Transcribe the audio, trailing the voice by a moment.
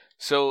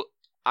So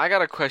I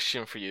got a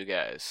question for you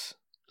guys.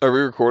 Are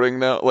we recording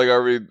now? Like,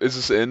 is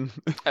this in?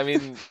 I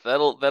mean,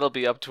 that'll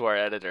be up to our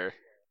editor.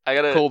 I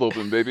got Cold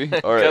open, baby.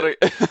 All right.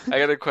 I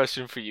got a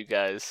question for you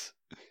guys.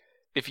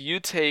 If you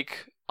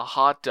take a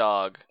hot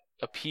dog,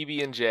 a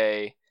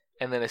PB&J,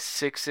 and then a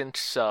 6-inch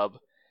sub,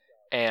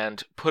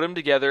 and put them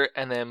together,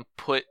 and then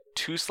put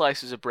 2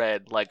 slices of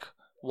bread, like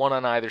one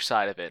on either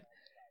side of it,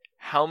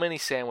 how many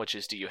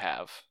sandwiches do you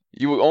have?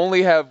 You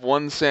only have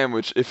one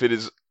sandwich if it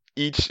is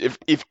if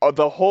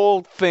the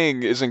whole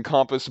thing is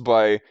encompassed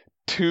by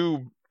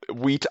 2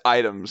 wheat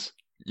items.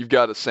 You've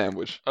got a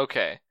sandwich.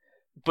 Okay,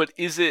 but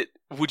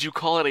would you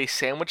call it a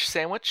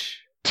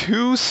sandwich?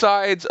 2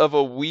 sides of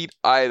a wheat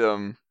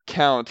item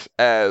count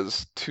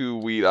as 2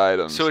 wheat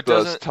items. So it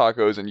Thus, doesn't...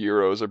 tacos and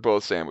gyros are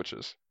both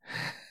sandwiches.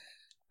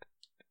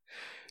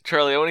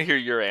 Charlie, I want to hear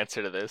your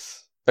answer to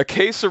this. A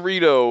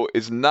quesarito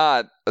is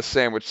not a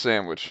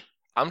sandwich.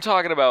 I'm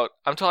talking about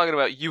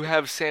you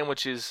have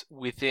sandwiches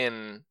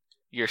within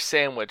your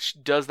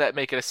sandwich. Does that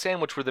make it a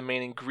sandwich where the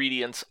main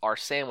ingredients are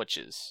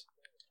sandwiches?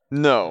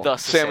 No.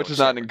 Thus Sandwich is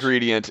not an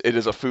ingredient, it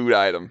is a food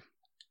item.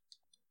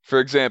 For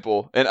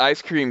example, an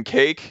ice cream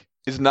cake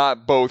is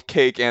not both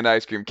cake and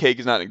ice cream. Cake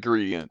is not an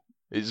ingredient.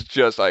 It's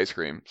just ice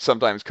cream.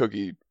 Sometimes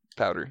cookie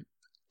powder.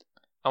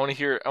 I want to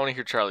hear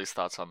Charlie's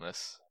thoughts on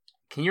this.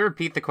 Can you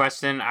repeat the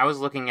question? I was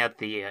looking at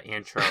the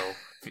intro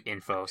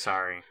info,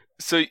 sorry.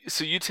 So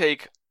you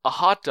take a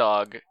hot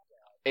dog,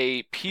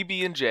 a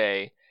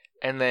PB&J,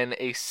 and then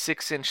a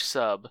 6-inch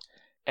sub,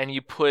 and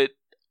you put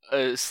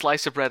a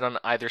slice of bread on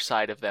either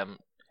side of them.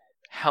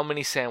 How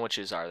many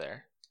sandwiches are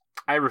there?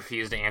 I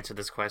refuse to answer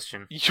this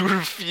question. You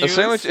refuse? A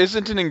sandwich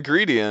isn't an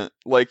ingredient.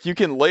 Like, you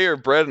can layer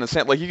bread in a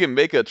sandwich. Like, you can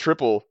make a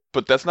triple,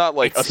 but that's not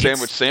like a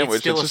sandwich.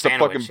 It's just a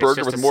fucking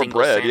burger with more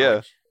bread,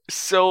 yeah.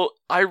 So,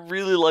 I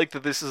really like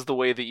that this is the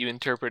way that you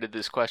interpreted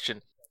this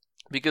question.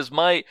 Because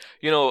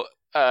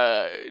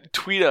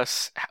tweet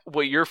us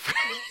what your...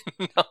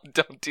 No,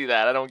 don't do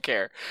that. I don't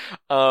care.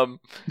 But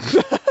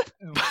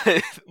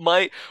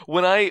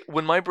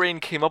when my brain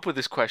came up with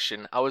this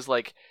question, I was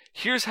like,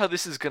 here's how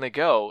this is going to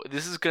go.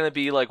 This is going to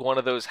be like one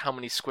of those how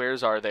many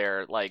squares are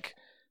there, like,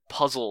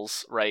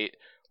 puzzles, right?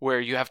 Where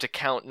you have to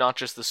count not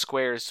just the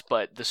squares,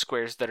 but the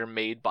squares that are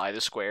made by the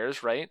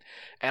squares, right?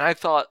 And I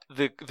thought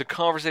the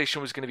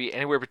conversation was going to be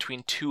anywhere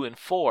between 2 and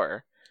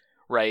 4,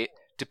 right?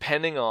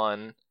 Depending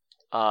on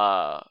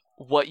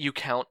what you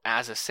count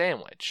as a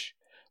sandwich.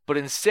 But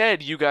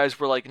instead, you guys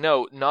were like,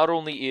 no, not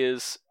only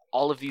is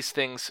all of these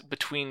things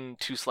between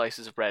 2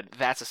 slices of bread,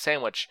 that's a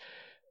sandwich.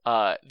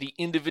 The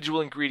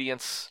individual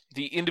ingredients,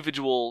 the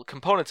individual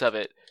components of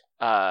it,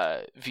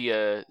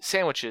 via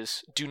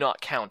sandwiches, do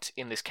not count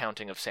in this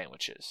counting of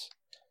sandwiches.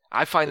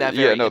 I find that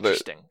very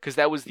interesting, because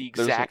that was the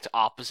exact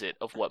opposite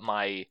of what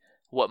my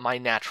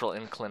natural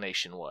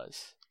inclination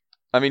was.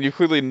 I mean, you've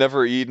clearly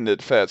never eaten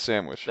at Fat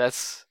Sandwich.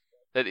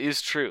 That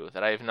is true,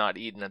 that I have not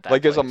eaten at that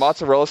Like, place. is a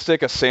mozzarella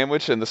stick a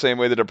sandwich in the same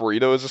way that a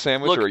burrito is a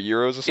sandwich, or a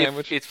gyro is a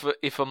sandwich?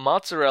 If a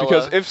mozzarella...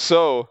 Because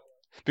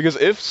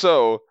if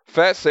so,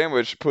 Fat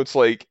Sandwich puts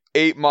like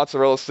 8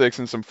 mozzarella sticks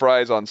and some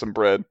fries on some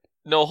bread.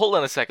 No, hold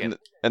on a second.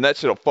 And that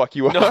shit'll fuck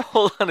you up. No,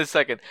 hold on a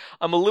second.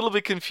 I'm a little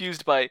bit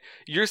confused by...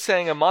 You're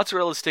saying a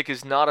mozzarella stick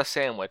is not a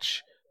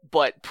sandwich,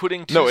 but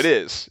putting... No, it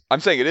is. I'm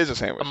saying it is a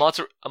sandwich.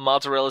 A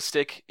mozzarella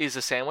stick is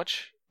a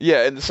sandwich?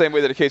 Yeah, in the same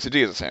way that a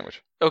quesadilla is a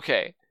sandwich.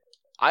 Okay.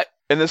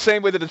 In the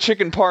same way that a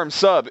chicken parm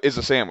sub is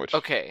a sandwich.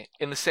 Okay,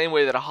 in the same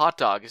way that a hot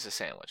dog is a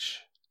sandwich.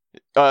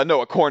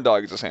 No, a corn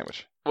dog is a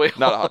sandwich. Wait,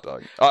 not a hot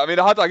dog. I mean,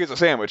 a hot dog is a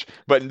sandwich,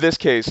 but in this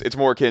case, it's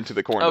more akin to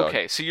the corn dog.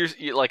 Okay, so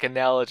you're like,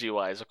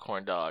 analogy-wise, a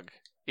corn dog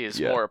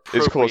is more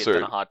appropriate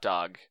than a hot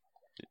dog.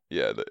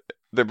 Yeah,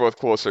 they're both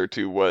closer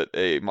to what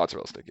a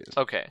mozzarella stick is.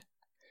 Okay.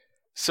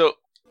 So,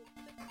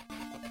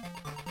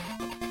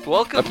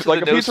 welcome to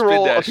like the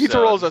a pizza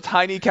roll is a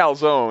tiny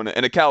calzone,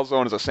 and a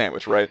calzone is a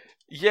sandwich, right?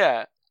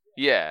 Yeah.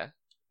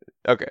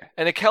 Okay.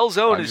 And a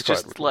calzone is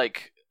just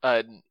like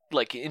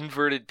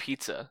inverted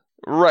pizza.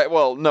 Right,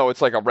 well, no,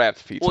 it's like a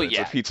wrapped pizza. Well, it's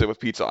a pizza with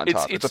pizza on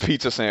top. It's a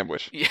pizza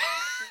sandwich. Yeah.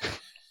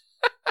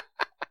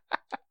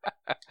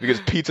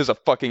 Because pizza's a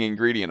fucking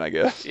ingredient, I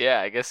guess.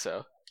 Yeah, I guess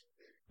so.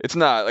 It's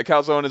not. A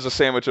calzone is a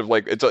sandwich of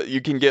like,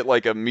 you can get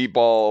like a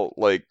meatball,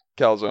 like,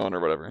 calzone or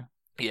whatever.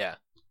 Yeah.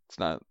 It's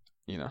not,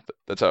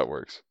 that's how it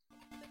works.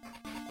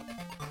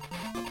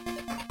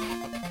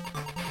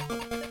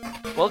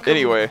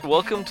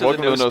 Welcome to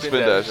the No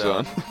Spin Dash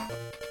Zone.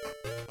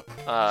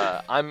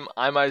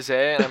 I'm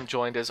Isaiah, and I'm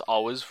joined as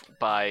always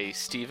by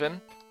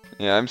Steven.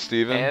 Yeah, I'm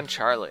Steven. And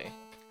Charlie.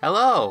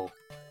 Hello.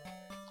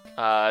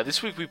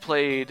 This week we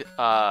played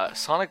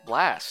Sonic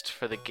Blast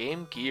for the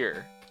Game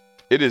Gear.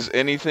 It is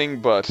anything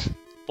but.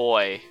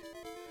 Boy.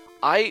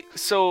 I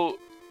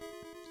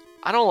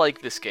don't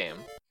like this game.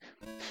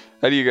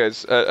 How do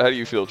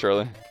you feel,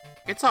 Charlie?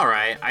 It's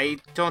alright. I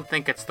don't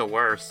think it's the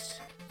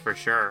worst. For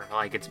sure.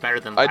 Like, it's better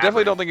than I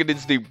definitely don't think it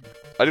is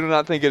I do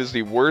not think it is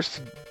the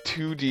worst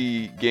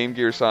 2D Game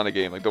Gear Sonic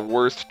game. Like, the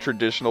worst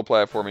traditional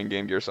platforming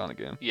Game Gear Sonic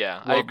game.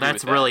 Yeah, well,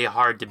 that's really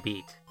hard to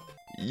beat.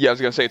 Yeah, I was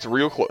gonna say it's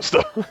real close,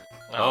 though.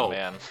 Oh,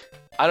 man.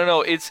 I don't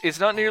know. It's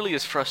not nearly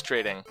as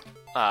frustrating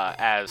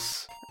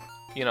as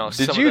Did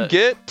some you of the...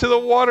 get to the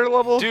water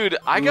level? Dude,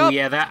 I Ooh, got...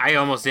 yeah, that I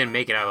almost didn't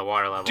make it out of the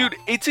water level. Dude,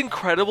 it's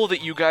incredible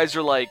that you guys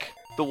are like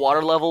the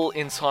water level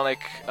in Sonic.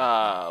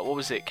 What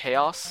was it?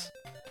 Chaos.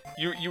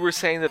 You were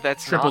saying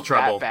that's Triple not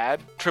Trouble. that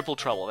bad. Triple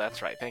Trouble.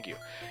 That's right. Thank you.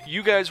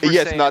 You guys were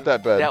Yeah, saying it's not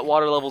that bad. that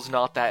water level's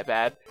not that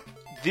bad.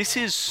 This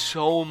is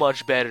so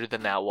much better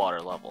than that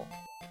water level.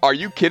 Are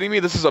you kidding me?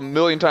 This is a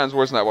million times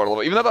worse than that water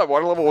level. Even though that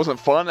water level wasn't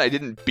fun, I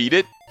didn't beat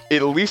it.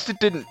 At least it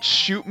didn't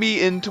shoot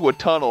me into a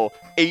tunnel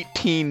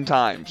 18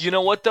 times. You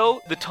know what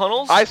though? The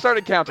tunnels. I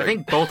started counting. I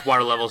think both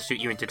water levels shoot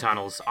you into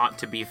tunnels.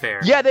 To be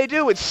fair. Yeah, they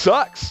do. It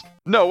sucks.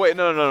 No, wait,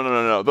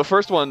 no. The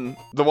first one,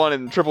 the one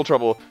in Triple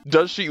Trouble,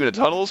 does shoot you into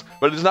tunnels,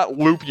 but it does not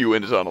loop you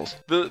into tunnels.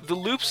 The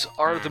loops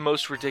are the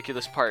most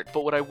ridiculous part.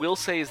 But what I will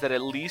say is that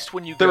at least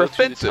when you They're go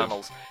through offensive.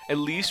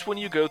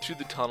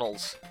 the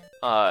tunnels,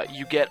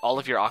 you get all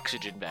of your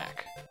oxygen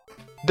back.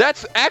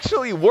 That's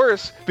actually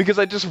worse, because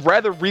I'd just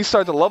rather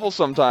restart the level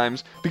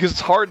sometimes, because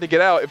it's hard to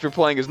get out if you're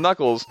playing as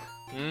Knuckles.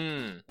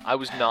 I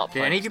was not Did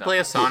playing any of as you play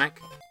as Sonic?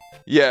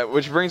 Yeah,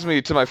 which brings me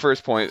to my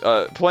first point.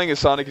 Playing as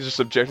Sonic is just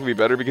subjectively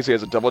better because he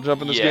has a double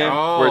jump in this Yeah. game,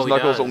 Oh, whereas he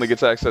Knuckles does. only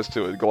gets access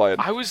to a glide.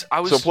 I was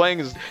So playing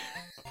as...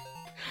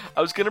 I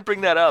was gonna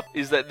bring that up.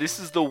 Is that this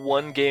is the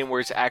one game where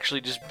it's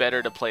actually just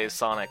better to play as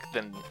Sonic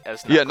than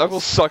as Knuckles. Yeah,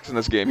 Knuckles sucks in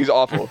this game. He's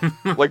awful.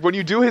 Like, when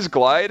you do his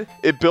glide,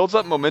 it builds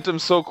up momentum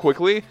so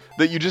quickly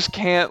that you just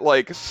can't,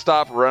 like,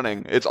 stop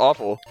running. It's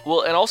awful.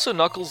 Well, and also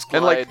Knuckles'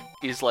 And, glide like-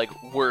 is like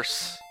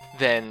worse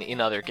than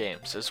in other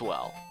games as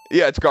well.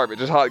 Yeah, it's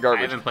garbage. It's hot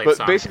garbage. haven't played but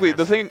Sonic basically, in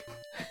the this. thing...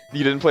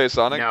 You didn't play as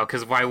Sonic? No,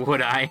 because why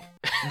would I?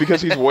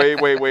 Because he's way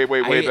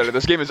I- better.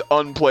 This game is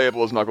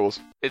unplayable as Knuckles.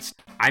 It's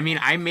I mean,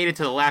 I made it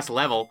to the last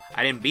level.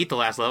 I didn't beat the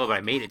last level, but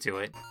I made it to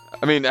it.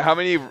 I mean, how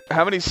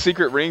many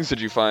secret rings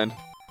did you find?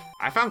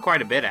 I found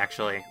quite a bit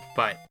actually,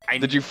 but I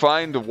Did you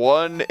find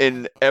one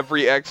in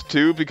every Act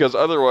 2? Because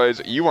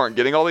otherwise, you aren't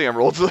getting all the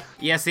emeralds.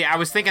 Yeah, see, I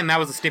was thinking that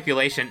was a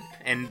stipulation,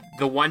 and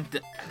the one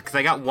because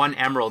I got one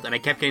emerald, and I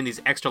kept getting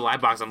these extra live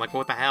boxes. I'm like,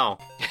 what the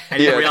hell? I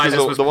didn't Yeah, realize because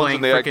this was the ones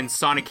playing in the freaking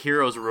Sonic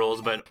Heroes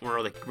rules, but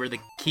where the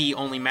key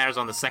only matters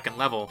on the second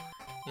level.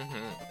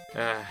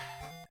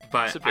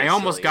 But It's a bit I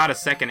almost silly. got a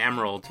second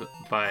emerald,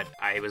 but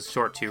I was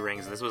short 2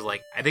 rings. This was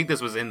like I think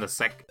this was in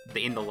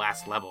the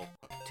last level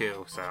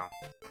too. So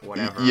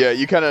whatever. Yeah,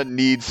 you kind of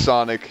need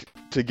Sonic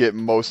to get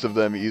most of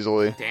them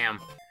easily. Damn.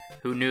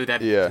 Who knew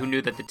that? Yeah. Who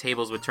knew that the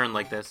tables would turn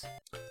like this?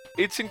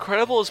 It's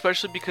incredible,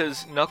 especially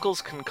because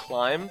Knuckles can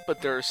climb,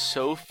 but there are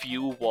so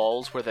few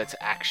walls where that's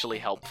actually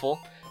helpful,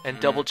 and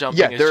double jumping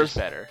Yeah, is there's- just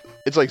better.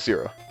 It's like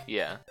 0.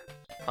 Yeah.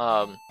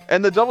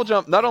 And the double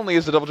jump, not only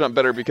is the double jump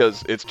better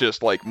because it's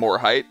just like more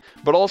height,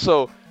 but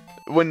also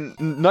when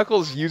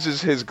Knuckles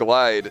uses his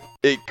glide,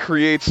 it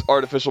creates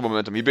artificial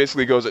momentum. He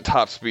basically goes at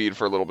top speed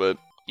for a little bit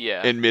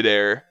Yeah. in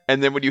midair,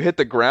 and then when you hit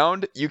the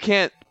ground, you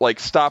can't like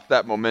stop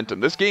that momentum.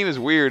 This game is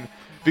weird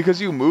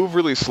because you move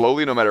really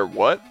slowly no matter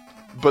what,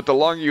 but the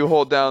longer you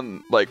hold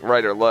down like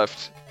right or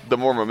left, the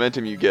more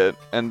momentum you get,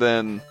 and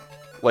then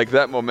like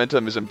that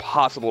momentum is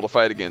impossible to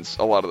fight against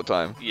a lot of the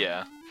time.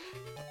 Yeah.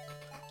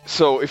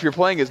 So if you're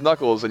playing as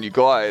Knuckles and you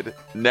glide,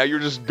 now you're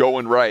just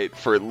going right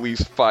for at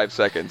least 5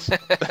 seconds.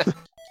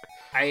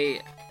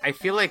 I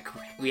feel like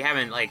we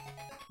haven't like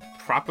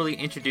properly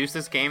introduced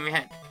this game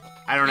yet.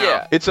 I don't know.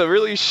 Yeah. It's a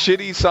really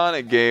shitty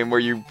Sonic game where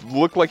you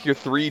look like you're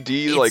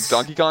 3D like It's-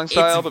 Donkey Kong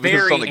style, it's but because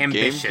it's very on the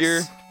ambitious. Game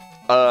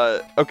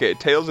Gear. Okay,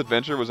 Tails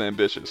Adventure was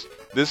ambitious.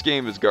 This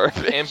game is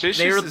garbage. Ambitious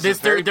They're is a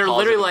very literally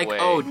positive like, way.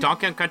 oh,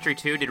 Donkey Kong Country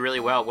 2 did really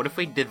well. What if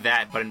we did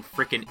that, but in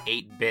freaking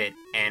 8-bit?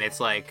 And it's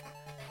like,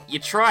 you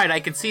tried. I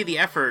can see the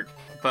effort,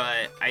 but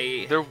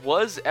There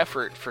was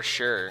effort for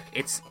sure.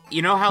 it's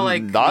you know how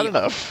like Not the-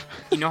 enough.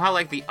 You know how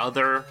like the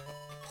other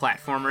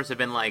platformers have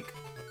been like,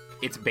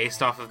 it's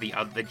based off of the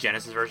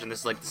Genesis version. This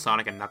is like the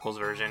Sonic and Knuckles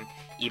version,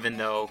 even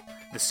though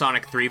the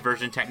Sonic 3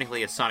 version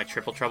technically is Sonic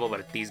Triple Trouble,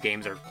 but these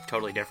games are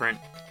totally different.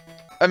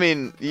 I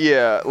mean,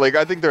 yeah, like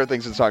I think there are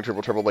things in Sonic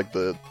Triple Trouble like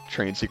the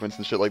train sequence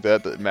and shit like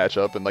that that match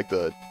up and like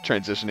the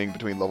transitioning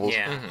between levels.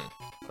 Yeah,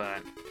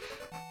 Mhm.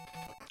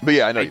 But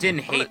yeah, I know. I you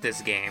didn't mean. hate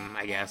this game,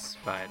 I guess,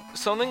 but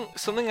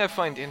Something I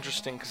find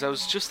interesting, because I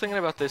was just thinking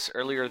about this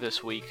earlier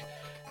this week,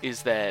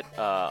 is that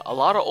a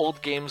lot of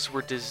old games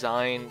were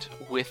designed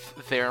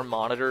with their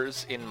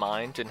monitors in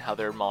mind and how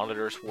their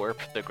monitors warp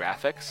the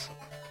graphics.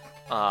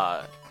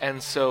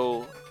 And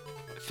so,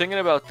 thinking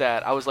about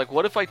that, I was like,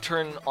 what if I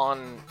turn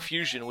on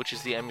Fusion, which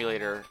is the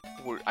emulator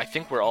I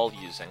think we're all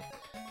using?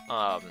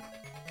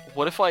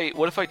 What if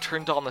I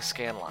turned on the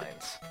scan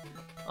lines?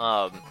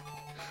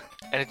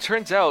 And it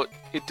turns out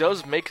it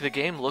does make the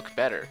game look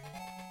better,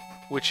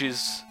 which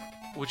is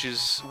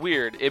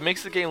weird. It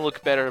makes the game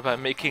look better by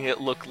making it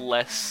look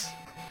less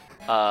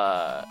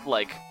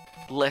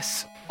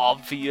less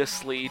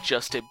obviously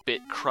just a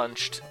bit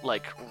crunched,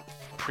 like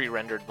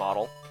pre-rendered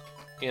model,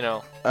 you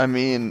know? I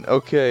mean,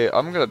 okay,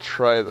 I'm gonna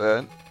try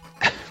that.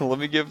 Let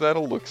me give that a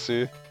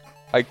look-see.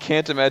 I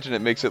can't imagine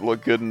it makes it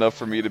look good enough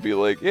for me to be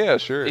like, yeah,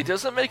 sure. It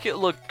doesn't make it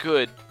look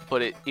good,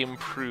 but it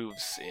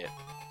improves it.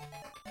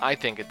 I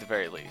think at the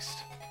very least.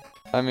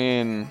 I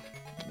mean,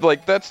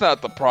 like, that's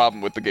not the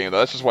problem with the game, though.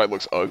 That's just why it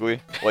looks ugly.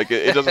 Like,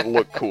 it doesn't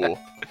look cool.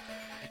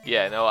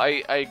 Yeah, no,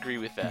 I agree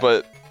with that.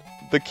 But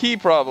the key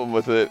problem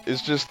with it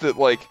is just that,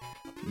 like,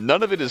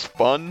 none of it is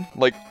fun.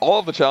 Like, all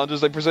of the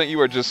challenges they present you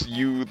are just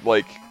you,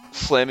 like,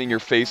 slamming your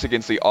face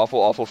against the awful,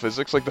 awful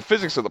physics. Like, the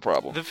physics are the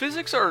problem. The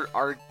physics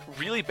are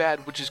really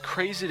bad, which is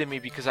crazy to me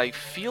because I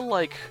feel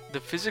like the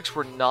physics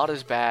were not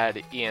as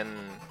bad in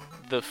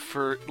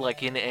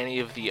in any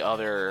of the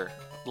other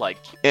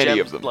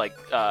of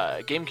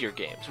them. Game Gear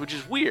games, which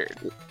is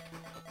weird.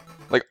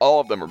 Like, all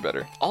of them are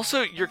better.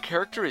 Also, your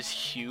character is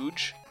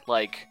huge.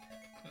 Like,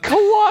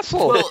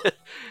 colossal. Well,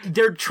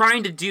 they're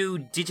trying to do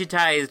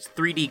digitized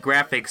 3D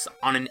graphics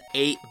on an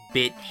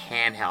 8-bit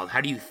handheld. How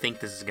do you think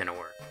this is gonna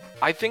work?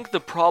 I think the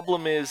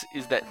problem is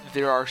that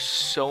there are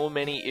so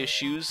many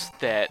issues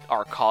that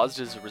are caused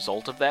as a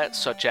result of that,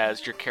 such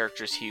as your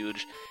character's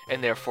huge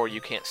and therefore you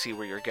can't see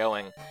where you're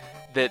going,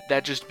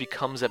 that just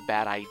becomes a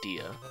bad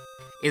idea.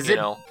 Is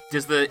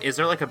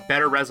there like a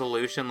better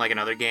resolution like in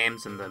other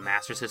games in the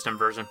Master System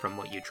version from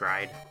what you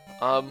tried?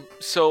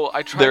 So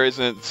I tried. There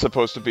isn't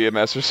supposed to be a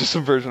Master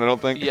System version, I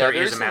don't think. Yeah,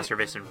 there is a Master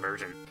System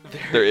version.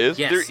 There is?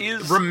 Yes. There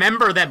is.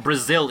 Remember that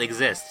Brazil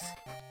exists.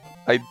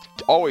 I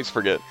always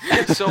forget.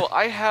 So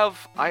I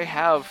have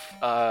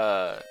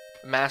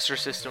Master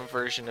System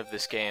version of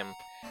this game,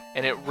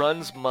 and it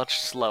runs much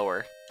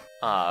slower,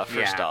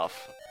 first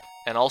off.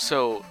 And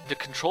also, the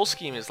control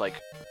scheme is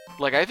like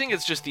I think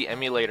it's just the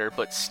emulator,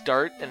 but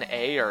start and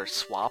A are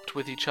swapped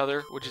with each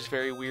other, which is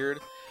very weird.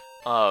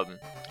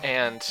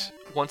 And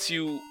once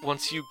you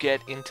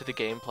get into the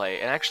gameplay,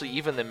 and actually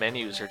even the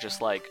menus are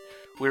just like,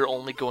 we're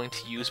only going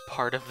to use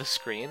part of the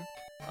screen.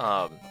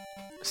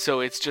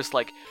 So it's just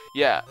like,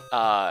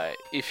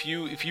 if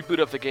you boot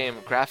up the game,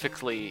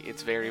 graphically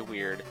it's very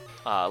weird,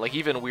 like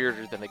even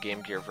weirder than the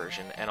Game Gear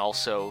version, and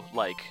also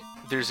like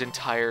there's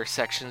entire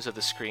sections of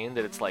the screen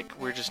that it's like,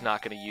 we're just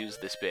not going to use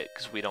this bit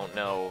because we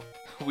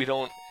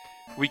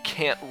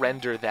can't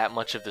render that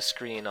much of the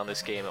screen on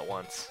this game at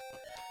once,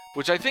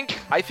 which I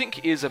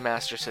think is a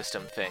Master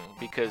System thing,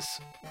 because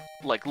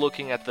like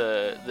looking at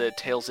the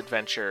Tails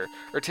Adventure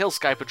or Tails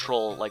Sky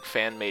Patrol like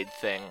fan made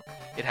thing,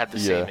 it had the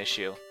same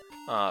issue.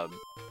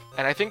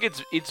 And I think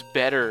it's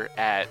better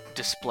at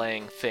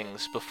displaying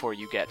things before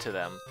you get to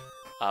them,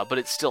 but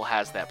it still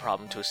has that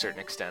problem to a certain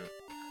extent.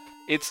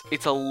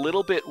 It's a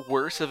little bit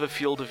worse of a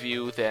field of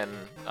view than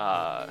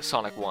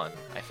Sonic 1,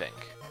 I think.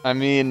 I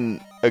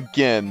mean,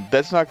 again,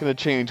 that's not going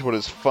to change what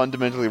is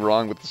fundamentally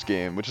wrong with this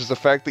game, which is the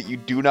fact that you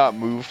do not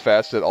move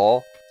fast at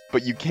all,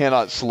 but you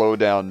cannot slow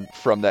down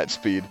from that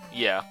speed.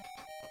 Yeah.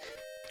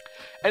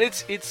 And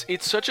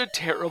it's such a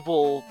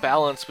terrible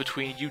balance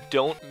between you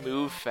don't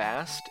move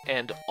fast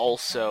and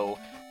also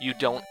you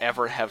don't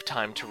ever have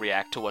time to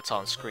react to what's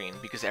on screen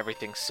because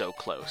everything's so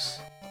close.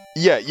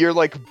 Yeah, you're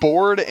like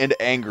bored and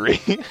angry.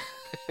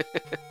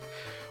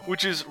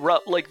 Which is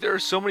rough. Like, there are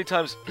so many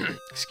times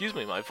excuse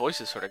me, my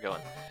voice is sort of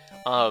going.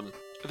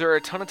 There are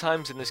a ton of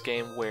times in this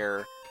game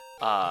where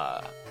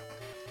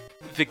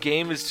the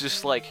game is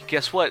just like,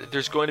 guess what?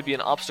 There's going to be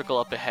an obstacle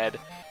up ahead,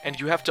 and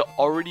you have to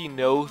already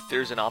know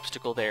there's an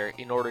obstacle there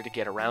in order to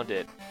get around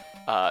it,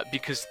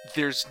 because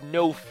there's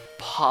no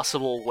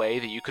possible way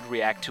that you could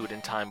react to it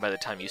in time by the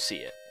time you see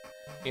it.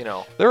 You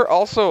know. There are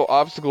also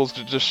obstacles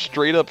that just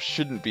straight up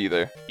shouldn't be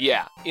there.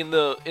 Yeah, in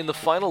the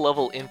final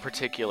level in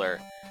particular,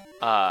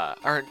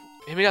 or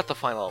maybe not the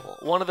final level.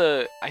 One of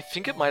the, I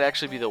think it might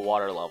actually be the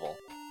water level.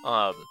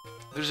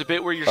 There's a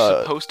bit where you're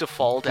supposed to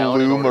fall down.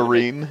 Blue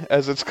Marine,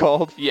 as it's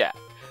called. Yeah,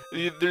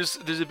 there's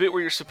a bit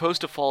where you're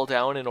supposed to fall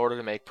down in order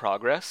to make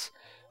progress.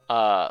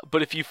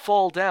 But if you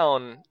fall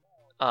down,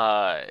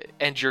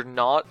 and you're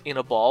not in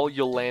a ball,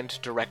 you'll land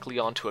directly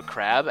onto a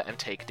crab and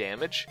take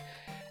damage.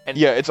 And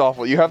yeah, it's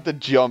awful. You have to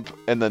jump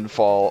and then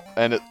fall,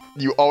 and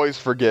you always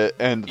forget,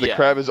 and the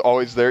crab is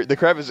always there. The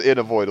crab is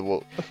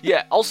unavoidable.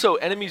 Yeah, also,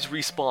 enemies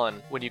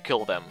respawn when you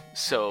kill them,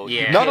 so...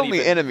 Yeah. Not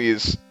only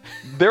enemies,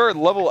 there are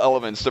level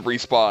elements that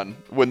respawn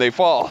when they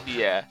fall.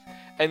 Yeah,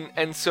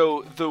 and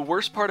so the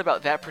worst part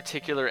about that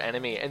particular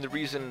enemy, and the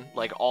reason,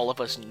 like, all of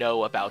us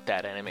know about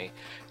that enemy,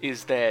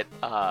 is that,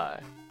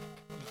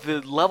 the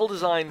level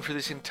design for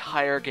this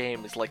entire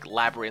game is like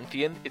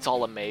labyrinthian. It's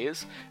all a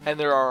maze, and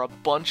there are a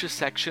bunch of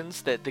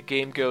sections that the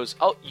game goes,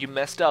 oh, you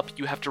messed up,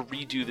 you have to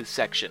redo this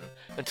section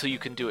until you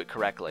can do it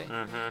correctly.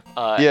 Mm-hmm.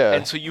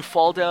 And so you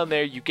fall down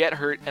there, you get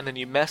hurt, and then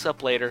you mess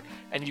up later,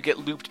 and you get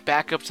looped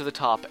back up to the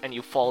top, and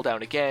you fall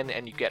down again,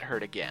 and you get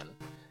hurt again.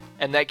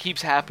 And that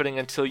keeps happening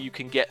until you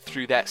can get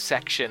through that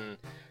section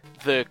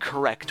the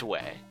correct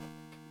way.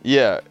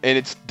 Yeah, and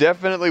it's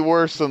definitely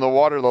worse than the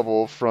water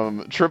level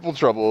from Triple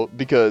Trouble,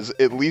 because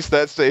at least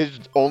that stage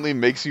only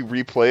makes you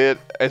replay it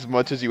as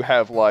much as you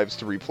have lives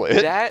to replay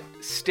it. That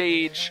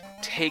stage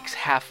takes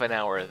half an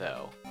hour,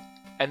 though.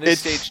 And this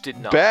stage did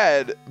not. It's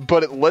bad,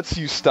 but it lets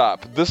you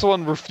stop. This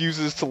one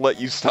refuses to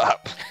let you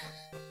stop.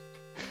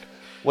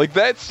 Like,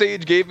 that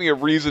stage gave me a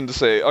reason to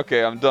say,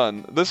 okay, I'm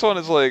done. This one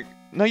is like,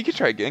 no, you can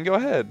try again, go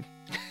ahead.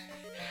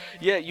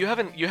 Yeah, you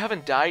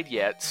haven't died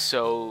yet,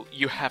 so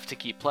you have to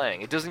keep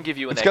playing. It doesn't give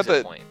you an It's got exit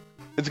that- point.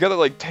 It's got that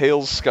like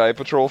Tails Sky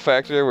Patrol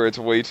factor where it's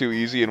way too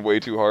easy and way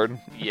too hard.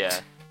 Yeah.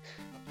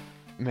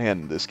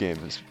 Man, this game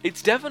is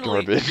It's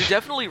definitely Garbage. you're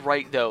definitely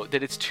right though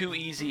that it's too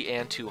easy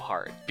and too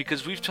hard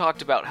because we've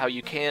talked about how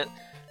you can't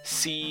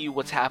see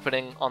what's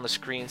happening on the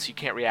screen, so you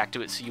can't react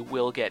to it, so you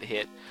will get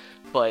hit.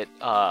 But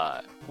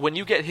when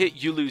you get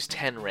hit, you lose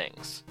 10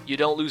 rings. You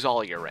don't lose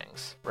all your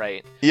rings,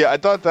 right? Yeah, I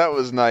thought that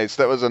was nice.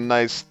 That was a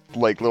nice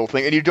like little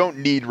thing, and you don't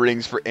need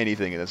rings for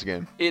anything in this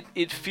game.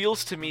 It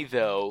feels to me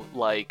though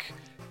like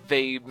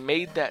they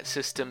made that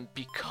system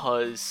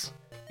because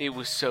it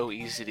was so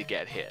easy to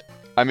get hit.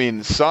 I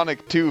mean,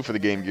 Sonic 2 for the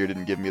Game Gear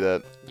didn't give me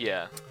that.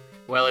 Yeah.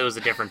 Well, it was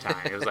a different time.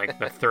 It was like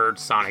the third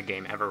Sonic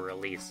game ever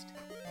released.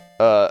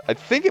 I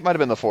think it might have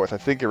been the fourth. I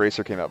think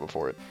Eraser came out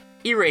before it.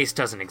 Erase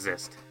doesn't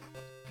exist.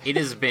 It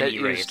has been That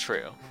erased. is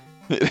true.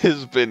 It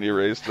has been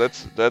erased.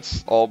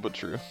 That's all but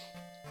true.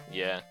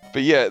 Yeah.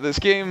 But yeah, this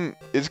game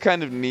is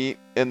kind of neat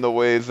in the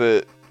way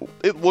that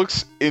it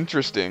looks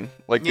interesting.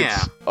 Like, Yeah.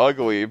 it's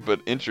ugly, but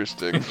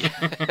interesting.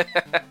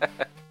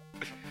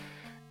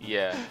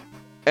 Yeah.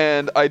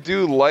 And I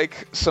do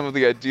like some of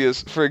the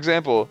ideas. For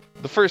example,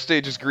 the first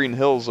stage is Green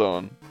Hill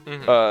Zone,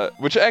 Mhm.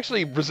 which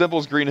actually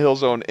resembles Green Hill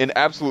Zone in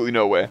absolutely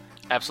no way.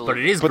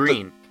 Absolutely. But it is But the-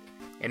 green,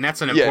 and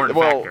that's an Yeah, important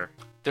well- factor.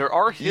 There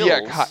are hills.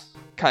 Yeah,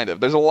 kind of.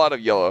 There's a lot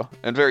of yellow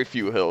and very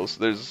few hills.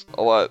 There's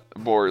a lot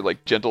more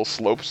like gentle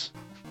slopes.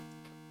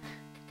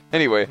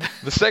 Anyway,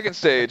 the second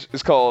stage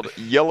is called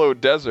Yellow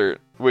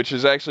Desert, which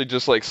is actually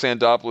just like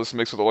Sandopolis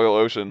mixed with Oil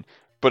Ocean.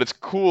 But it's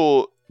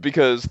cool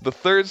because the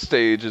third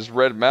stage is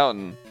Red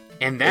Mountain.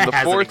 And And that the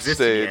hasn't fourth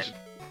existed stage,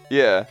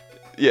 yet.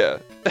 yeah,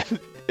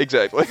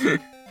 exactly.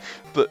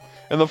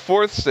 And the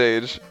fourth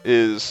stage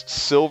is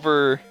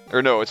Silver,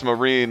 or no, it's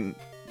Marine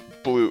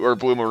Blue or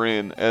Blue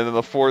Marine, and then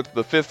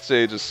the fifth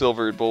stage is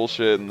Silver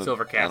Bullshit, and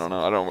Silver I Castle.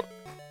 don't know,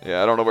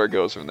 I don't know where it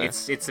goes from there.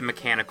 It's a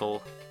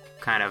mechanical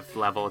kind of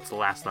level. It's the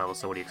last level,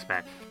 so what do you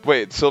expect?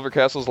 Wait, Silver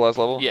Castle's the last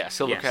level? Yeah,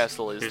 Silver Yes.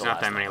 Castle is There's the not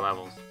last that many one.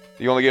 levels.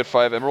 You only get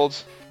 5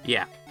 emeralds?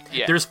 Yeah.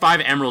 Yeah. There's 5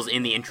 emeralds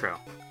in the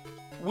intro.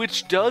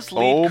 Which does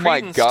lead Oh my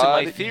credence god,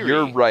 to my theory.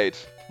 you're right.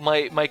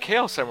 My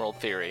Chaos Emerald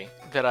theory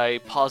that I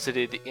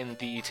posited in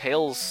the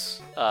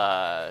Tails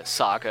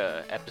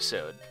saga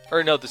episode.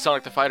 Or no, the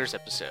Sonic the Fighters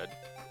episode.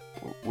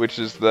 Which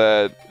is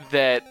that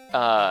That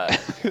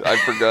I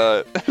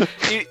forgot.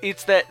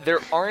 it's that there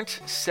aren't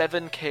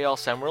 7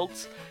 Chaos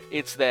Emeralds.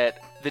 It's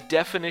that the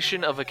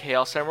definition of a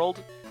Chaos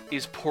Emerald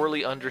is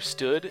poorly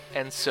understood,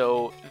 and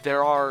so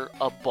there are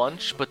a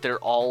bunch, but they're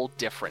all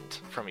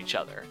different from each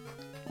other.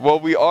 Well,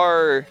 we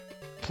are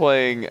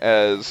playing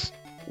as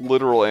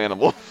literal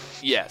animals,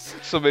 Yes.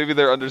 so maybe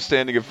their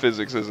understanding of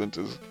physics isn't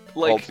as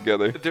Like,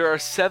 altogether. there are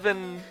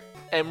 7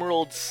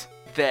 emeralds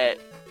that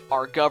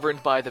are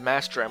governed by the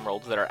Master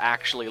Emerald that are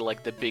actually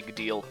like the big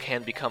deal,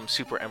 can become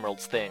Super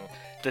Emeralds thing.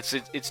 That's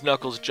it's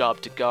Knuckles'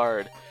 job to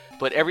guard.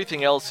 But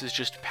everything else is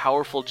just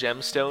powerful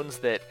gemstones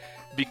that,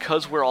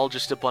 because we're all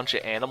just a bunch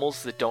of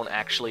animals that don't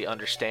actually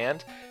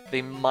understand,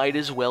 they might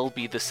as well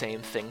be the same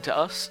thing to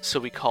us, so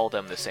we call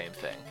them the same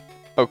thing.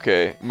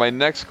 Okay, my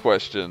next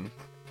question.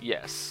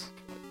 Yes.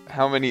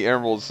 How many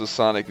emeralds does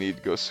Sonic need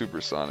to go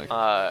supersonic?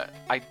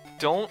 I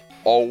don't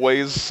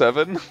Always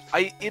 7?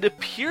 it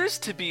appears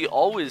to be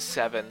always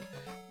 7,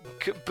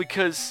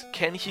 because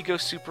can he go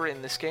super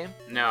in this game?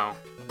 No.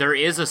 There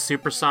is a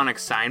supersonic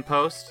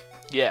signpost,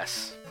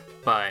 Yes.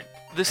 but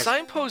The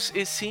signpost,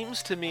 it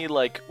seems to me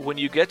like when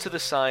you get to the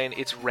sign,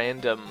 it's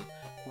random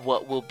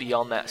what will be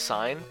on that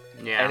sign,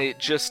 yeah. and it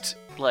just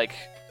like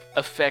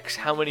affects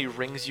how many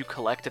rings you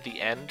collect at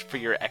the end for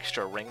your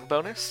extra ring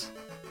bonus.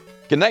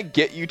 Can that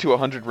get you to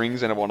 100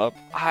 rings and a 1-up?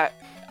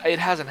 It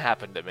hasn't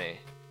happened to me.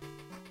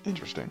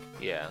 Interesting.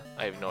 Yeah,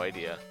 I have no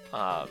idea.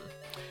 On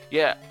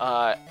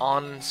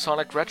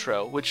Sonic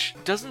Retro, which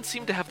doesn't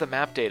seem to have the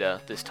map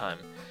data this time.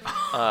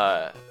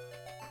 Yeah,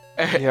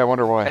 I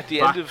wonder why. At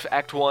the end of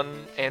Act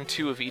 1 and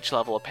 2 of each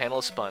level, a panel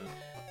is spun,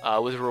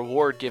 with a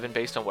reward given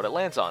based on what it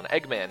lands on.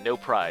 Eggman, no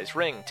prize.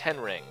 Ring, 10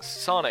 rings.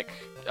 Sonic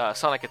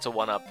gets a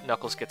 1-up.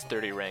 Knuckles gets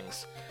 30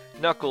 rings.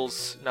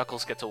 Knuckles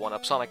gets a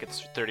 1-up. Sonic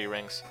gets 30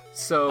 rings.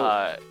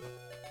 So,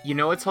 you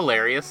know what's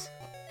hilarious?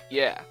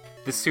 Yeah.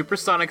 The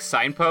supersonic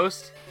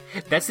signpost,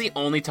 that's the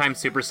only time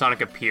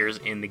Supersonic appears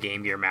in the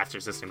Game Gear Master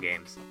System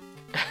games.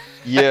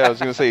 Yeah, I was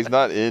gonna say he's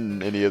not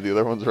in any of the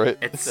other ones, right?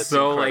 It's That's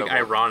so, incredible. like,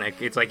 ironic.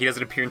 It's like he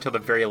doesn't appear until the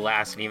very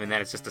last, and even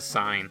then it's just a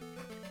sign.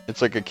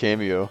 It's like a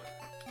cameo.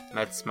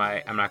 I'm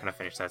not gonna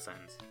finish that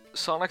sentence.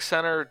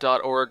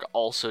 SonicCenter.org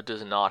also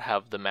does not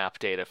have the map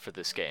data for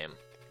this game.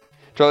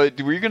 Charlie,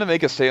 were you gonna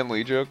make a Stan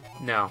Lee joke?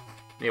 No,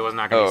 it was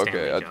not gonna be a Stan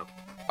okay, Lee joke.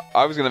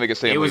 I was gonna make a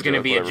Stan Lee It joke. was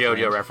gonna be a whatever,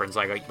 JoJo friends.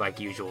 reference, like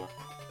usual.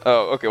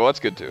 Oh, okay, well that's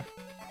good too.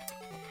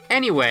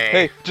 Anyway,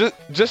 Hey,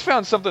 just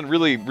found something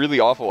really, really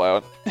awful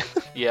out.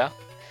 Yeah?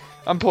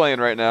 I'm playing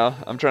right now.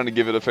 I'm trying to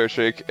give it a fair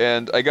shake,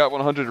 and I got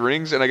 100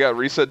 rings, and I got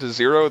reset to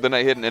 0. Then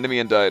I hit an enemy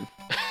and died.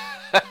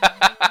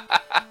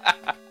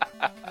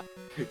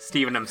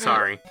 Steven, I'm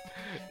sorry.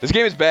 This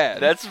game is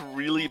bad. That's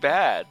really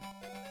bad.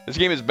 This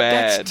game is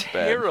bad. That's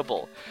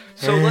terrible.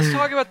 So let's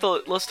talk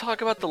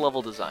about the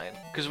level design,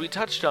 because we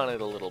touched on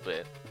it a little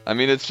bit. I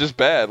mean, it's just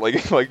bad.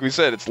 Like we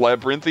said, it's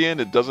labyrinthian.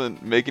 It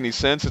doesn't make any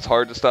sense. It's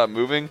hard to stop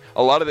moving.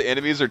 A lot of the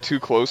enemies are too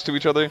close to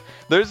each other.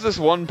 There's this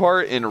one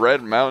part in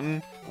Red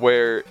Mountain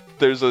where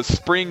there's a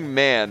spring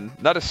man.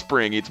 Not a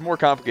spring. It's more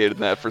complicated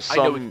than that for some...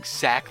 I know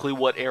exactly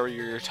what area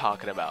you're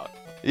talking about.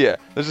 Yeah,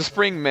 there's a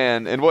spring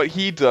man, and what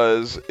he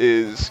does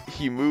is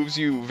he moves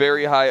you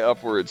very high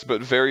upwards, but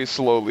very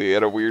slowly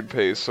at a weird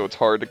pace, so it's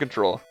hard to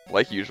control,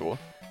 like usual.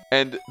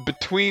 And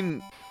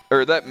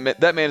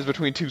that man is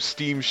between two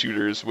steam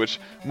shooters, which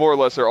more or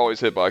less are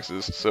always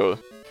hitboxes, so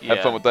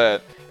have fun with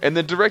that. And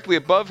then directly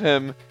above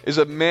him is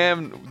a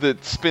man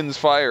that spins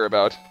fire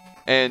about,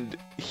 and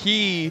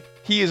he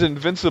is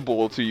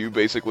invincible to you,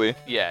 basically.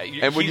 Yeah.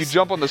 And when you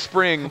jump on the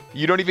spring,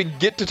 you don't even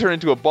get to turn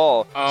into a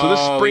ball. So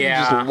this spring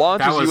just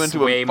launches you into a fireman. That was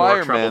way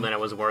more trouble than it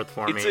was worth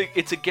for me.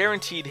 It's a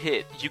guaranteed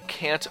hit. You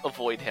can't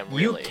avoid him,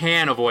 really. You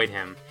can avoid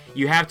him.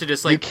 You have to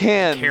just,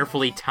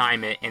 carefully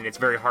time it, and it's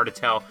very hard to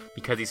tell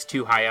because he's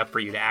too high up for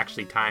you to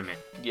actually time it.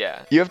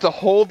 Yeah. You have to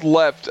hold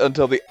left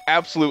until the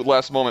absolute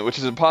last moment, which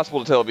is impossible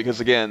to tell because,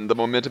 again, the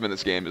momentum in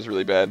this game is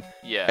really bad.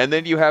 Yeah. And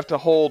then you have to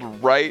hold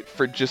right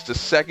for just a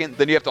second,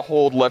 then you have to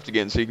hold left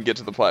again so you can get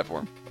to the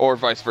platform. Or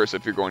vice versa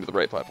if you're going to the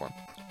right platform.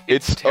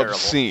 It's terrible.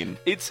 Obscene.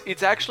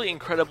 It's actually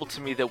incredible to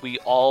me that we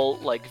all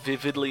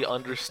vividly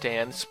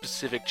understand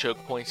specific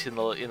choke points in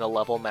the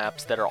level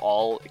maps that are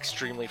all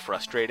extremely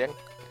frustrating.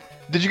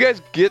 Did you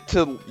guys get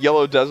to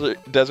Yellow Desert,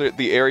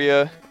 the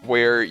area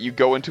where you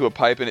go into a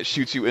pipe and it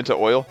shoots you into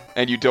oil,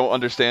 and you don't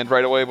understand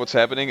right away what's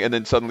happening, and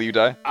then suddenly you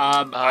die?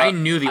 I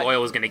knew the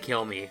oil was going to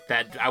kill me.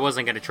 That I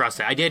wasn't going to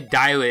trust it. I did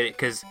die with it,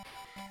 because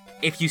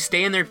if you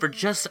stay in there for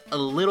just a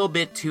little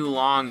bit too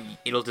long,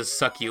 it'll just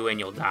suck you and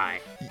you'll die.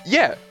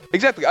 Yeah,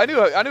 exactly. I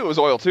knew it was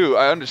oil, too.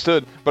 I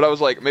understood, but I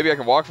was like, maybe I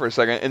can walk for a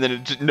second, and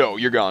then no,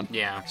 you're gone.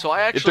 Yeah. So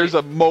if there's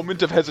a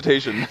moment of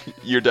hesitation,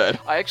 you're dead.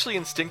 I actually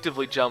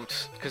instinctively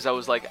jumped because I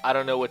was like, I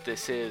don't know what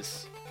this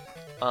is,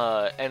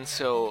 and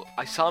so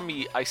I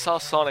saw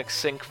Sonic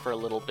sink for a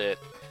little bit,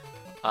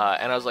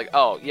 and I was like,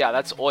 oh yeah,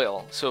 that's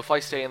oil. So if I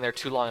stay in there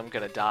too long, I'm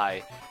gonna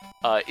die.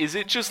 Is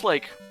it just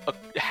like a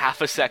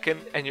half a second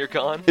and you're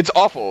gone? It's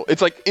awful.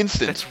 It's like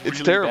instant. That's really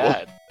it's terrible.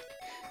 bad.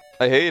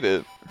 I hate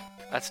it.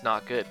 That's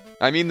not good.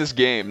 I mean this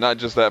game, not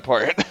just that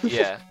part.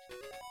 Yeah.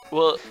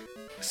 Well,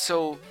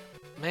 so,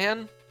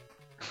 man,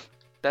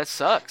 that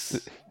sucks.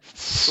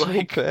 It's so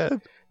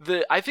bad.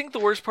 I think the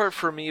worst part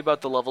for me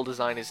about the level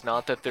design is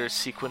not that there's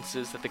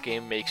sequences that the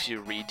game makes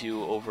you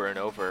redo over and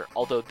over,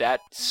 although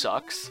that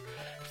sucks.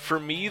 For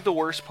me, the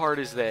worst part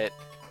is that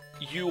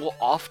you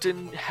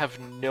often have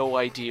no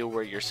idea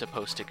where you're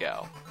supposed to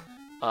go.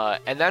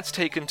 And that's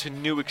taken to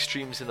new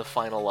extremes in the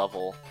final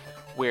level,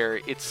 where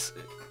it's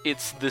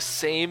the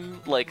same,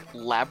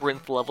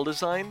 labyrinth level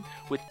design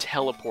with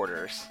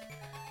teleporters.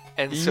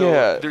 And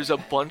so there's a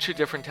bunch of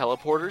different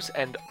teleporters,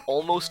 and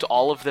almost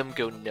all of them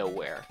go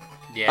nowhere.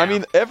 Yeah. I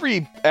mean,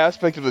 every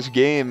aspect of this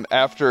game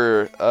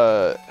after,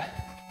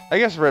 I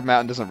guess Red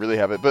Mountain doesn't really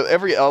have it, but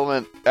every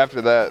element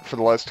after that for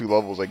the last two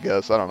levels, I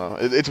guess, I don't know.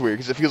 It's weird,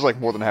 because it feels like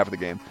more than half of the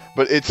game.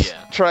 But it's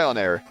trial and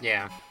error.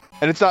 Yeah.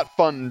 And it's not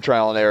fun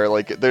trial and error.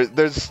 Like,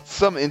 there's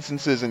some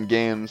instances in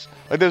games,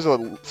 like there's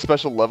a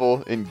special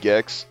level in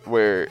Gex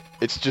where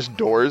it's just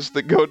doors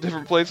that go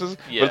different places,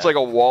 but it's like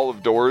a wall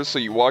of doors, so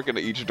you walk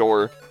into each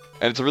door,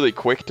 and it's really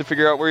quick to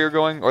figure out where you're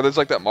going. Or there's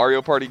like that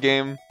Mario Party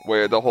game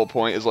where the whole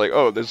point is like,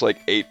 oh, there's like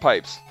 8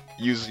 pipes.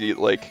 Use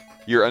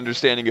your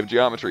understanding of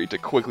geometry to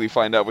quickly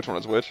find out which one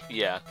is which.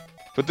 Yeah.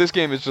 But this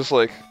game is just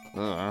like, I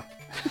don't know.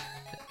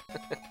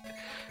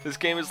 This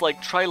game is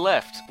like, try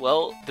left.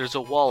 Well, there's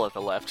a wall at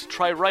the left.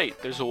 Try right.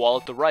 There's a wall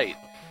at the right.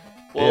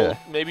 Well,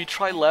 maybe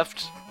try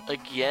left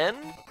again?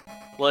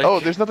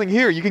 Oh, there's nothing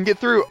here. You can get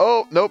through.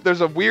 Oh, nope,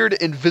 there's a weird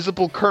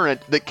invisible current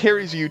that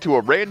carries you to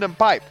a random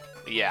pipe.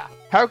 Yeah.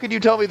 How can you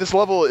tell me this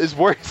level is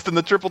worse than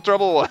the Triple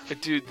Trouble one?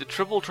 Dude, the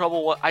Triple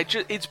Trouble one,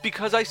 it's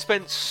because I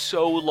spent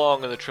so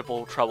long on the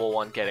Triple Trouble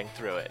one getting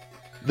through it.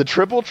 The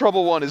Triple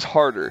Trouble one is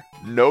harder,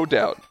 no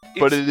doubt,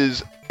 but it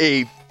is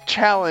a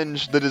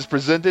challenge that is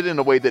presented in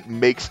a way that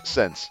makes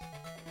sense.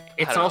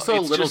 It's also a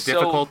little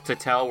difficult to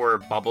tell where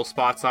bubble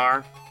spots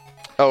are.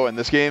 Oh, in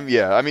this game?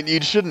 Yeah. I mean,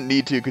 you shouldn't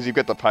need to because you've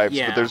got the pipes,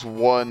 but there's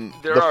one...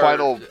 There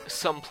are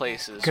some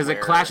places because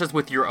it clashes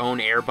with your own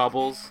air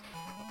bubbles,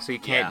 so you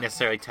can't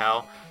necessarily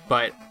tell.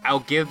 But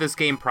I'll give this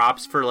game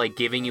props for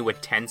giving you a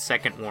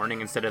 10-second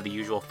warning instead of the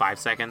usual 5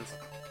 seconds.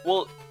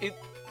 Well,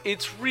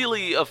 it's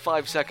really a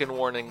 5-second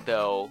warning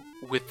though.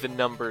 With the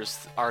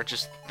numbers are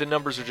just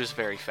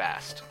very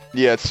fast.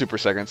 Yeah, it's super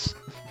seconds.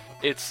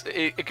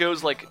 It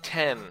goes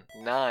 10,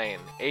 9,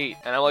 8,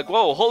 and I'm like,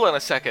 whoa, hold on a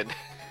second.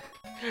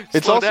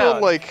 It's also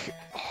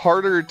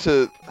harder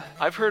to...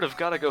 I've heard of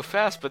gotta go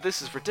fast, but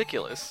this is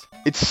ridiculous.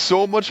 It's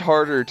so much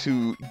harder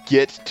to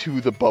get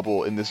to the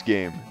bubble in this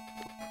game.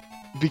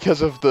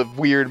 Because of the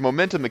weird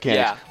momentum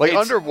mechanics. Yeah,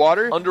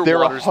 underwater, they're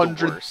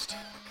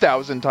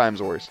 100,000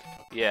 times worse.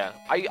 Yeah,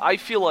 I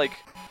feel like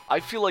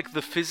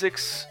the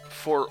physics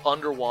for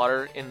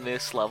underwater in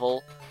this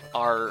level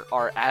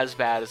are as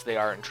bad as they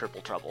are in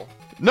Triple Trouble.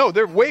 No,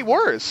 they're way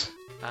worse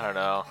I don't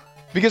know.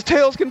 because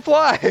Tails can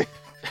fly.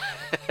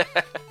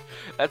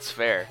 That's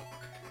fair.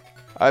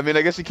 I mean,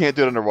 I guess he can't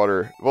do it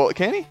underwater. Well,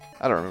 can he?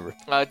 I don't remember.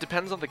 It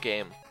depends on the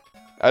game.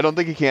 I don't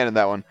think he can in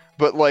that one.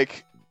 But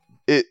like,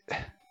 I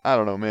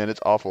don't know, man.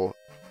 It's awful.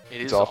 It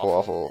is It's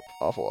awful.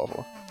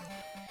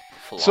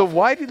 So Falafel.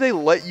 why do they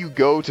let you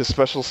go to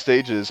special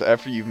stages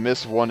after you've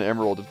missed one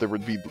emerald if there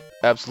would be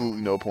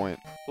absolutely no point?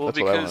 Well, That's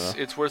what I wanna because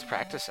know. it's worth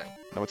practicing.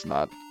 No, it's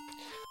not.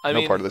 I No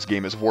mean, part of this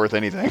game is worth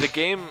anything. the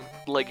game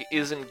like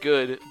isn't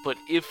good, but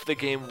if the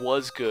game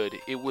was good,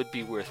 it would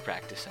be worth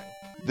practicing.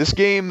 This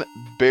game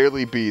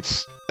barely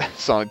beats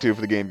Sonic 2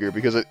 for the Game Gear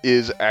because it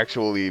is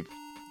actually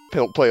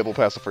playable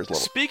past the first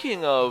level.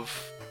 Speaking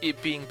of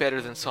it being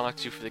better than Sonic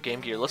 2 for the Game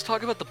Gear, let's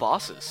talk about the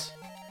bosses.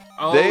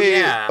 Oh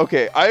yeah.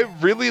 Okay, I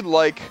really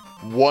like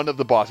one of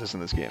the bosses in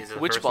this game. Is it the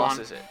Which first boss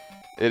one? is it?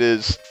 It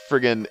is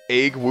friggin'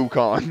 Egg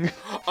Wukong.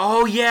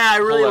 Oh yeah, I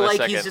really Hold on a like.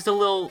 second. He's just a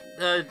little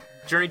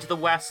Journey to the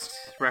West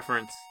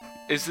reference.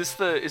 Is this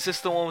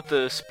the one with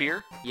the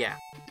spear? Yeah.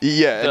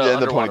 Yeah, The and the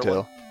underwater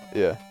ponytail.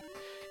 Yeah.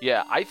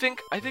 Yeah, I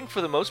think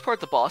for the most part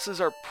the bosses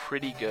are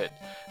pretty good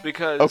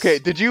because Okay,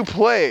 did you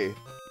play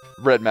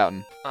Red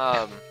Mountain?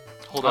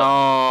 hold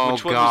on. Oh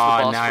Which one was the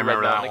god, boss now I for Red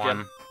remember that Mountain again?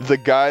 one. The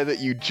guy that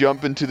you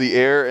jump into the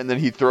air and then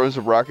he throws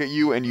a rock at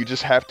you and you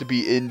just have to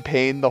be in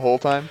pain the whole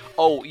time?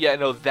 Oh yeah,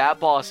 no,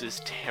 that boss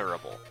is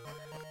terrible.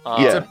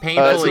 Yeah. a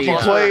painfully, Did you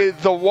play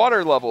the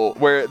water level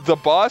where the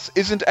boss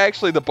isn't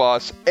actually the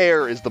boss,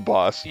 air is the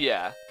boss?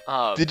 Yeah.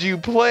 Did you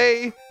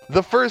play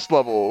the first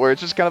level where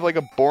it's just kind of like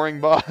a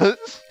boring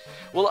boss?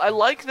 Well, I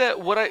like that.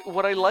 What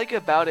I like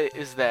about it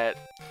is that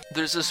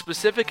there's a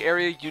specific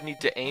area you need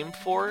to aim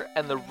for,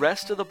 and the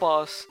rest of the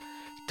boss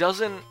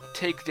doesn't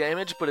take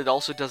damage, but it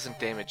also doesn't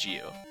damage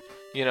you.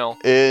 You know,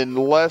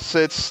 Unless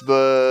it's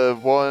the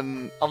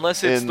one.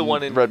 unless it's In the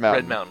one in Red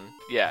Mountain.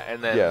 Yeah,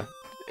 and then Yeah.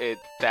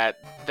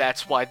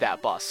 that's why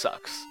that boss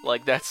sucks.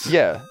 Like that's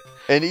Yeah.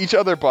 And each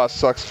other boss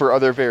sucks for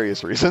other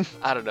various reasons.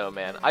 I don't know,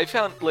 man. I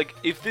found like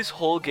if this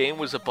whole game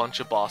was a bunch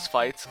of boss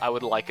fights, I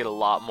would like it a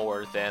lot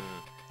more than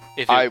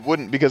if it, I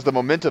wouldn't, because the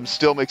momentum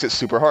still makes it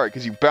super hard,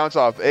 because you bounce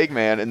off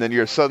Eggman, and then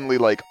you're suddenly,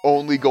 like,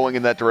 only going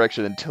in that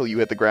direction until you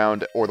hit the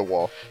ground or the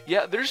wall.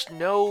 Yeah, there's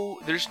no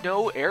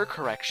air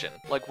correction.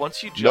 Like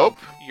once you jump,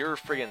 you're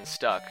friggin'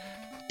 stuck.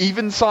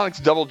 Even Sonic's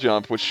double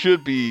jump, which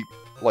should be,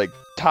 like,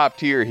 top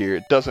tier here,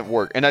 it doesn't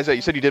work. And Isaiah,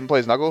 you said you didn't play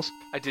as Knuckles?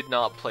 I did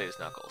not play as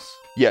Knuckles.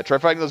 Yeah, try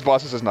fighting those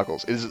bosses as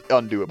Knuckles. It is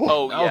undoable.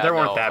 Oh, Oh, yeah, they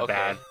weren't no, that okay.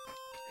 bad.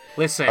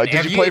 Listen, Did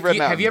have you play if Red have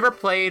Mountain? you ever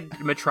played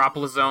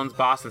Metropolis Zone's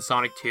boss in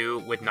Sonic 2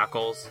 with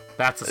Knuckles?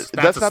 That's That's a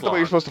not slog. the way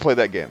you're supposed to play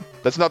that game.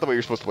 That's not the way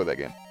you're supposed to play that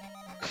game.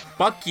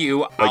 Fuck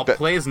you! I'll that-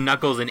 play as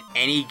Knuckles in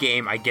any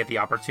game I get the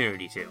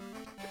opportunity to.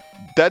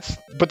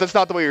 But that's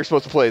not the way you're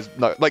supposed to play as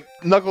like,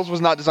 Knuckles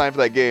was not designed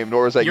for that game,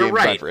 nor was that You're game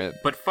designed right, for him.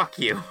 but fuck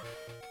you.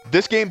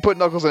 This game put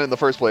Knuckles in the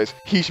first place.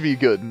 He should be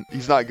good.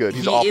 He's not good.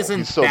 He's he awful. isn't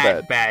He's so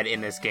that bad.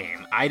 in this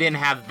game. I didn't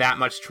have that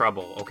much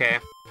trouble, okay?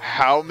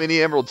 How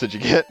many emeralds did you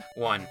get?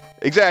 1.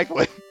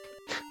 Exactly.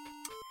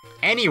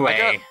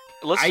 Anyway,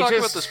 Let's I talk just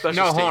about the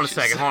special no. Hold on a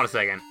stages.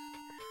 second.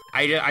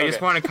 I just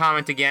Okay. want to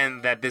comment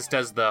again that this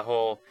does the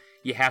whole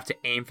you have to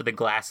aim for the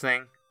glass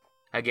thing.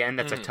 Again,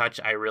 that's a Mhm. touch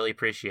I really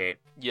appreciate.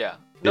 Yeah.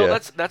 No, Yeah.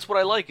 that's what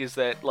I like is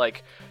that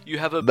like you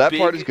have a That big,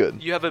 part is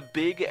good. You have a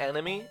big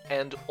enemy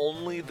and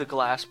only the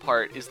glass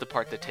part is the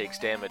part that takes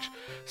damage.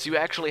 So you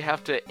actually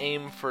have to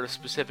aim for a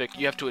specific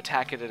you have to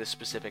attack it at a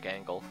specific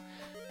angle.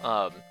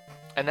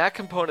 And that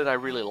component I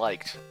really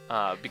liked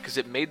because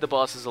it made the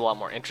bosses a lot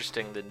more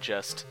interesting than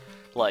just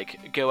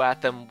like go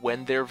at them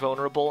when they're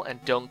vulnerable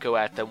and don't go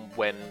at them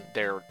when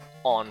they're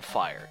on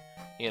fire,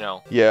 you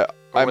know. Yeah,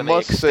 Or I when they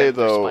must say extend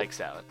their though,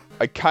 spikes out.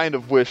 I kind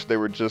of wish they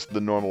were just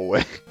the normal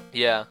way,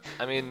 Yeah,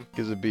 I mean,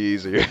 because it'd be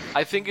easier.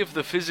 I think if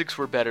the physics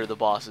were better, the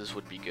bosses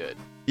would be good.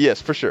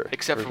 Yes, for sure.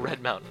 Except for sure.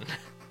 Red Mountain.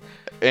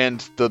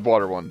 And the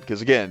water one,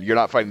 because again, you're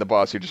not fighting the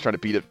boss. You're just trying to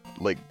beat it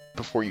like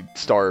before you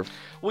starve.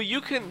 Well,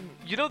 you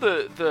know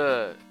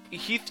the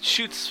he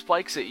shoots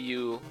spikes at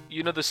you.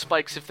 You know the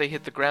spikes if they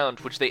hit the ground,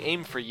 which they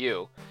aim for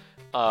you.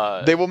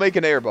 They will make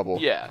an air bubble.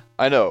 Yeah.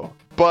 I know,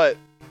 but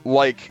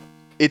like,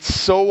 it's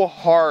so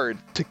hard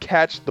to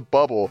catch the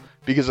bubble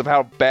because of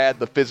how bad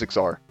the physics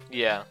are.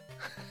 Yeah.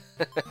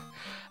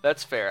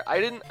 That's fair. I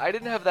didn't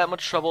have that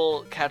much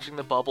trouble catching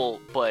the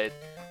bubble, but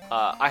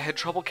I had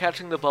trouble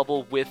catching the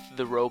bubble with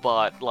the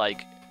robot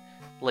like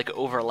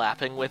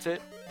overlapping with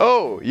it.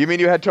 Oh, you mean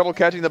you had trouble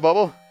catching the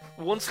bubble?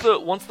 Once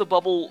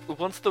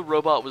the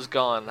robot was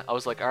gone, I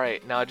was like, all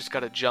right, now I just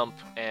gotta jump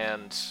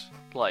and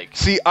like.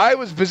 See, I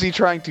was busy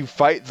trying to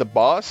fight the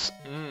boss,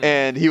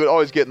 and he would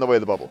always get in the way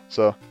of the bubble.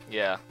 So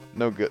Yeah.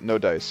 no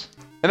dice.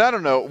 And I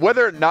don't know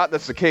whether or not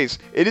that's the case.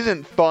 It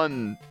isn't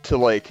fun to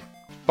like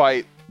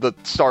fight the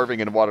starving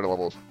in water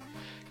levels.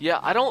 Yeah,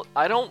 I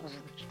don't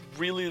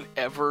really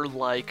ever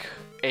like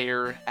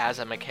air as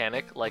a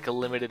mechanic, like a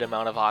limited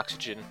amount of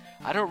oxygen.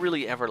 I don't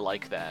really ever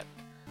like that.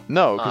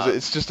 No, because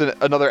it's just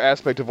another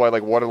aspect of why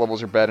like water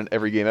levels are bad in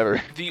every game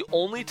ever. The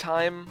only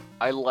time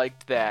I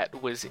liked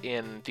that was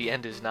in The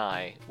End Is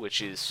Nigh,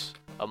 which is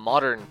a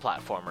modern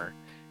platformer.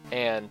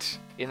 And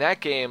in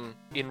that game,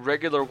 in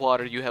regular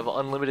water, you have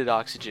unlimited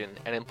oxygen,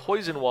 and in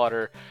poison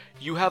water,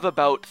 you have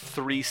about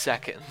 3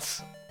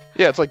 seconds.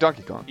 Yeah, it's like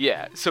Donkey Kong.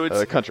 Yeah, so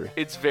it's country.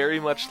 It's very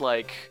much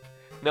like,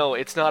 no,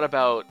 it's not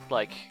about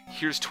like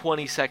here's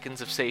 20 seconds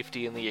of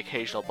safety in the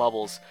occasional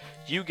bubbles.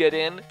 You get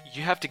in,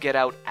 you have to get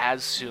out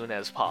as soon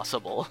as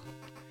possible.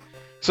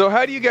 So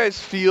how do you guys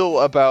feel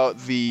about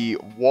the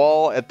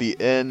wall at the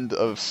end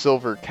of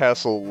Silver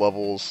Castle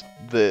levels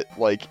that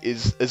like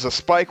is a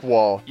spike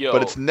wall,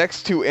 but it's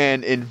next to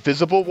an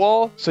invisible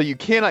wall, so you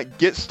cannot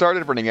get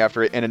started running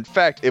after it, and in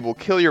fact, it will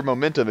kill your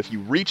momentum if you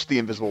reach the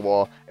invisible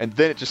wall, and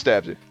then it just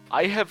stabs you.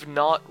 I have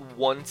not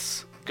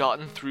once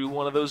gotten through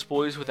one of those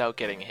boys without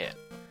getting hit.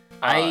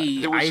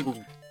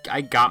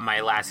 I got my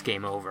last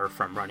game over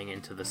from running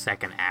into the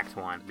second act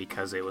one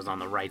because it was on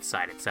the right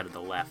side instead of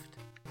the left.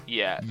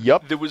 Yeah.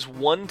 Yep. There was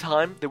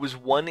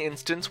one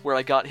instance where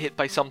I got hit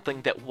by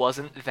something that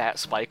wasn't that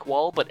spike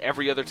wall, but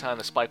every other time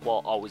the spike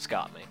wall always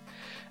got me.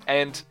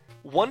 And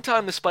one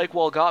time the spike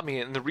wall got me,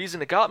 and the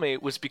reason it got me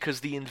was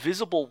because the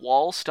invisible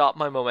wall stopped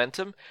my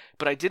momentum,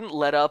 but I didn't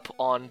let up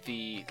on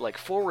the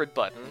forward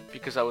button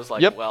because I was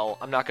like, well,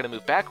 I'm not going to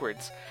move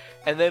backwards.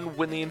 And then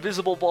when the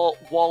invisible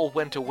wall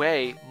went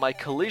away, my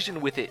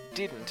collision with it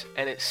didn't,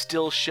 and it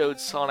still showed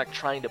Sonic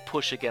trying to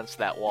push against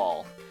that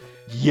wall.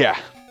 Yeah,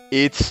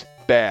 it's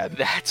bad.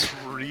 That's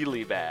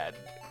really bad.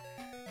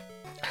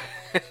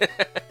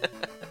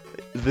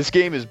 This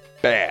game is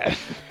bad.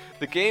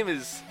 The game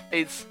is...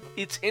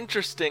 It's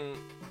interesting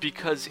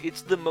because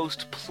it's the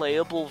most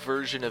playable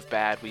version of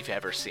bad we've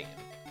ever seen.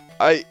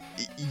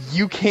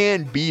 You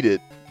can beat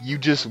it, you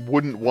just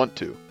wouldn't want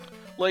to.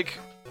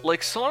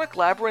 Like Sonic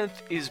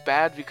Labyrinth is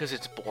bad because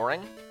it's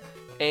boring,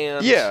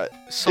 and yeah,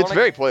 it's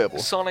very playable.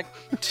 Sonic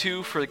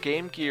 2 for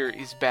Game Gear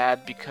is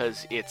bad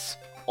because it's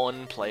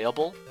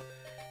unplayable.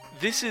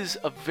 This is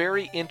a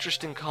very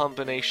interesting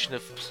combination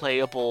of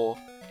playable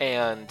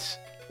and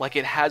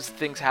it has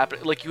things happen.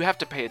 You have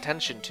to pay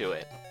attention to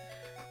it.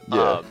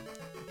 Yeah.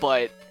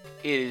 But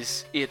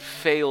it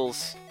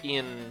fails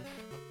in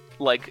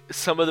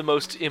some of the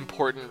most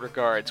important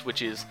regards,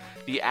 which is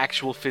the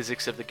actual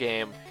physics of the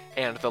game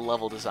and the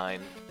level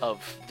design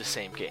of the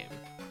same game.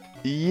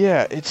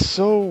 Yeah, it's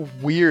so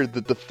weird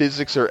that the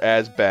physics are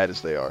as bad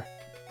as they are.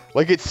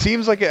 It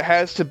seems like it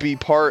has to be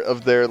part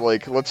of their,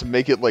 let's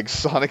make it like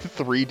Sonic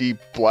 3D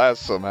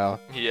Blast somehow.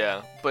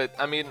 Yeah, but,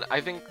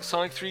 I think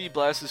Sonic 3D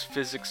Blast's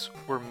physics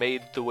were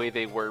made the way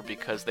they were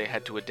because they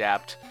had to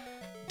adapt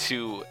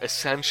to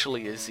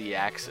essentially a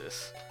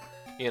Z-axis,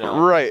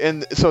 Right,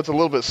 and so it's a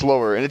little bit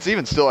slower, and it's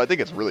even still, I think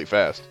it's really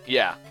fast.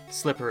 Yeah.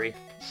 Slippery,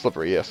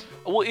 yes.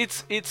 Well,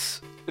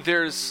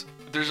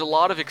 there's a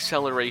lot of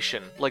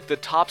acceleration. The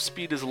top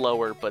speed is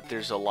lower, but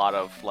there's a lot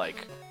of,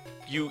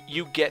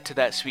 you get to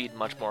that speed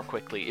much more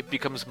quickly. It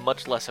becomes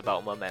much less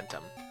about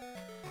momentum.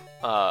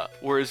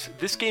 Whereas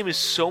this game is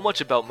so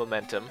much about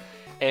momentum,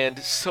 and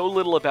so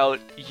little about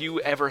you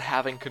ever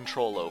having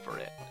control over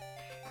it.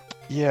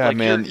 Yeah,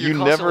 man, you're you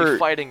constantly never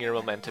fighting your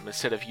momentum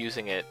instead of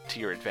using it to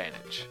your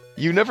advantage.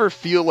 You never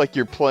feel like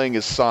you're playing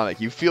as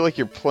Sonic. You feel like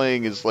you're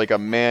playing as a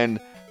man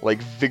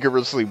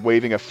vigorously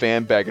waving a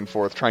fan back and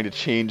forth trying to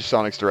change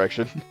Sonic's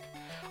direction.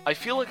 I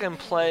feel like I'm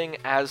playing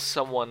as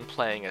someone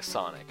playing as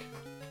Sonic.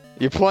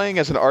 You're playing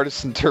as an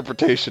artist's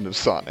interpretation of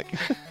Sonic.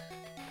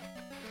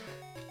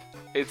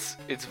 It's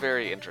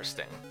very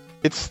interesting.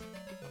 It's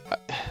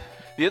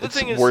the other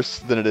thing is worse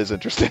than it is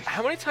interesting.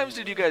 How many times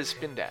did you guys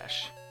spin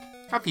dash?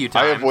 A few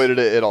times. I avoided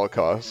it at all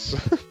costs.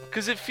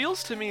 Because it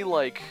feels to me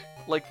like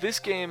this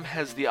game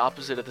has the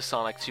opposite of the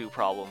Sonic 2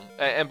 problem.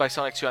 And by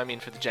Sonic 2, I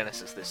mean for the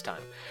Genesis this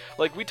time.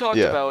 We talked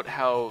about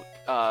how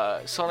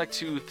Sonic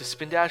 2, the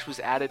spin dash was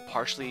added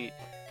partially,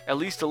 at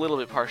least a little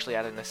bit partially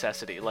out of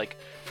necessity.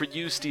 For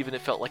you, Steven,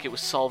 it felt like it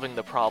was solving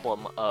the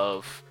problem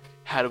of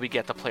how do we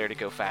get the player to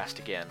go fast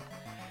again.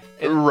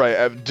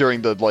 Right,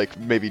 during the,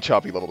 maybe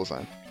choppy level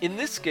design. In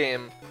this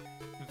game,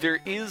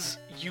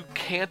 you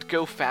can't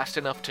go fast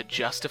enough to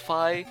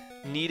justify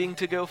needing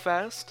to go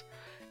fast.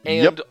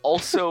 And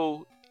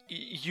also,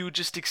 you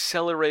just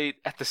accelerate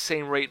at the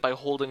same rate by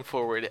holding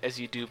forward as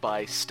you do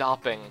by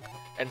stopping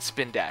and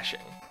spin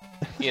dashing.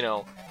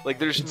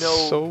 There's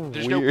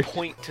no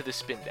point to the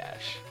spin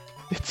dash.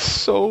 It's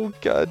so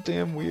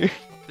goddamn weird.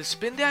 The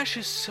spin dash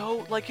is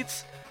so,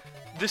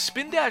 the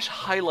spin dash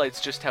highlights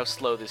just how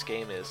slow this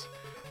game is.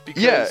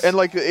 Because... Yeah, and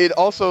it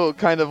also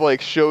kind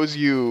of shows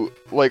you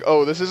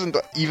oh, this isn't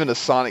even a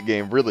Sonic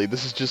game, really.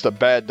 This is just a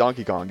bad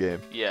Donkey Kong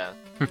game. Yeah.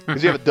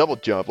 Because you have a double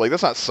jump.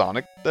 That's not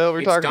Sonic. The hell are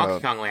we talking about?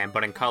 It's Donkey Kong Land,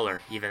 but in color,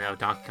 even though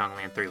Donkey Kong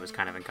Land 3 was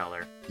kind of in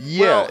color.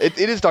 Yeah, well, it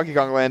is Donkey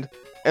Kong Land.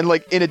 And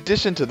in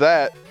addition to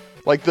that,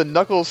 the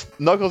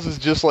Knuckles is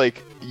just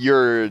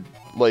your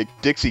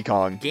Dixie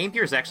Kong. Game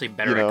Gear is actually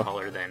better in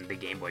color than the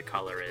Game Boy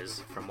Color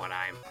is, from what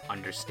I'm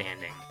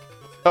understanding.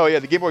 Oh yeah,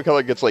 the Game Boy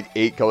Color gets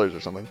 8 colors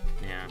or something.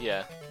 Yeah.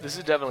 Yeah, this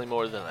is definitely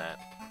more than that.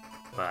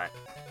 But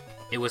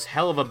It was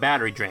hell of a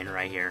battery drain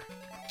right here.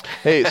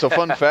 Hey, so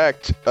fun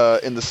fact,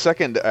 in the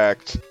second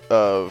act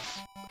of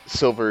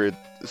Silver,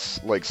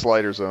 like,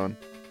 Slider Zone,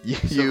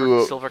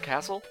 Silver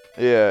Castle?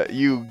 Yeah,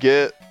 you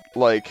get,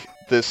 like,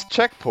 this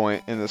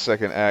checkpoint in the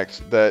second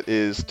act that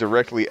is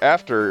directly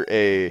after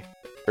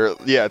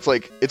it's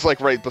like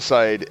right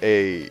beside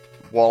a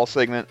wall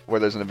segment where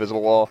there's an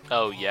invisible wall.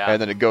 Oh, yeah.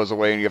 And then it goes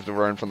away and you have to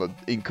run from the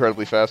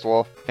incredibly fast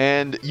wall.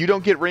 And you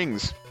don't get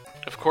rings.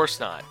 Of course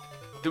not.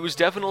 There was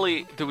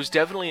definitely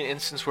an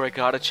instance where I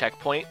got a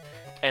checkpoint,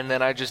 and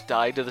then I just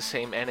died to the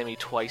same enemy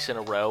twice in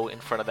a row in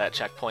front of that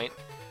checkpoint.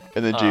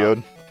 And then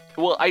geo'd.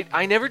 Well,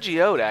 I never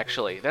geo'd,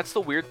 actually. That's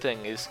the weird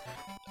thing is,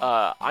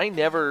 I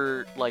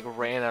never, like,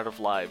 ran out of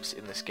lives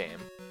in this game.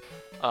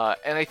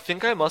 And I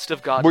think I must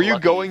have gotten Were you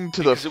lucky going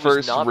to the because it was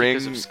first not ring?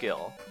 because of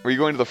skill. Were you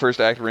going to the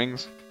first act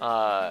rings?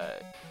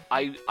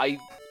 I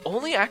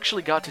only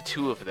actually got to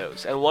 2 of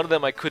those, and one of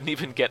them I couldn't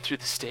even get through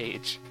the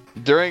stage.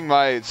 During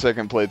my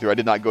second playthrough, I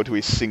did not go to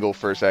a single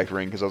first act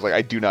ring because I was like,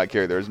 I do not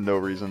care. There's no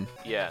reason.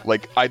 Yeah.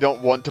 Like, I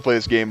don't want to play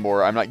this game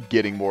more. I'm not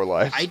getting more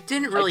lives. I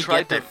didn't really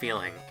get that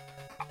feeling.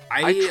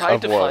 I tried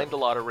Of to what? find a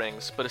lot of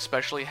rings, but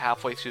especially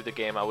halfway through the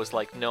game, I was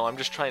like, no, I'm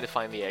just trying to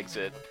find the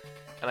exit.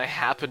 And I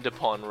happened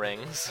upon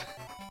rings.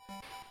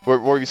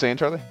 What were you saying,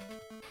 Charlie?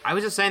 I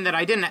was just saying that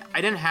I didn't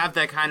have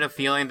that kind of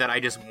feeling that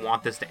I just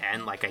want this to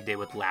end like I did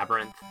with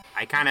Labyrinth.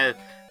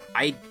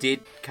 I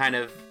did kind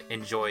of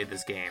enjoy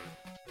this game.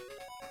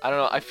 I don't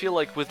know, I feel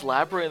like with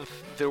Labyrinth,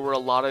 there were a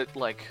lot of,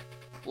 like...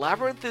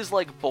 Labyrinth is,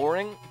 like,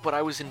 boring, but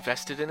I was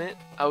invested in it.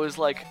 I was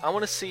like, I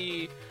want to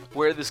see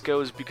where this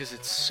goes because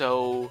it's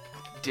so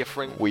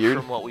different Weird.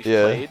 from what we've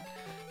Yeah. played.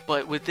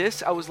 But with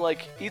this, I was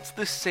like, it's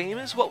the same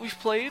as what we've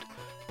played,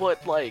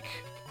 but, like,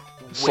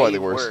 Slightly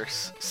way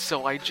worse.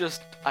 So I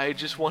just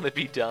want to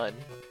be done.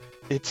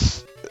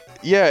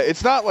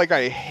 It's not like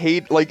I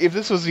hate, like, if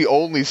this was the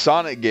only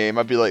Sonic game,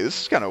 I'd be like,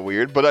 this is kind of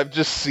weird, but I've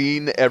just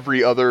seen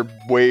every other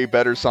way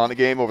better Sonic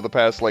game over the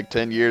past, like,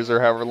 10 years or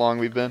however long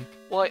we've been.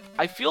 Well,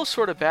 I feel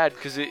sort of bad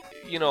because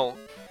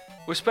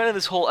we're spending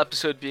this whole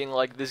episode being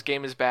like, this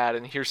game is bad,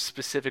 and here's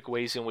specific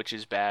ways in which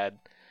it's bad.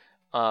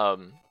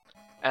 And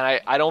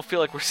I don't feel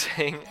like we're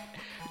saying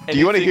Do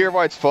you want to anything- hear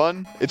why it's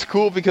fun? It's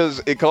cool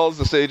because it calls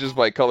the stages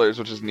by colors,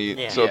 which is neat.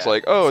 Yeah. So it's Yeah.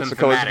 like, oh, Some it's the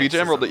colors of thematics each or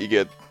emerald that something.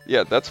 you get.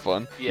 Yeah, that's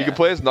fun. You Yeah. can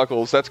play as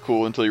Knuckles, that's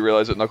cool, until you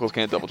realize that Knuckles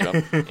can't double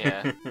jump.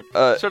 Yeah.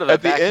 Sort of a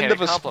at the end backhanded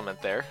of a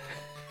compliment there.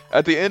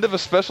 At the end of a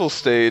special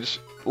stage,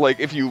 like,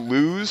 if you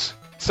lose,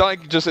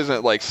 Sonic just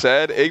isn't, like,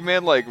 sad.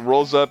 Eggman, like,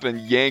 rolls up and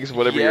yanks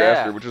whatever you're Yeah.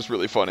 after, which is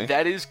really funny.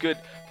 That is good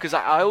because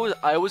I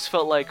always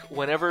felt like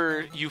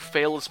whenever you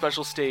fail a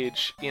special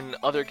stage in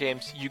other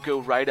games, you go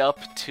right up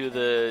to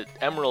the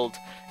emerald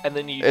and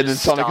then you and then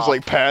just Sonic is stop.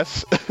 like,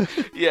 pass.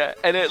 Yeah,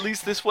 and at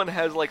least this one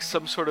has like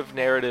some sort of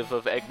narrative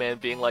of Eggman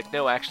being like,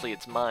 no, actually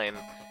it's mine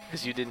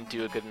because you didn't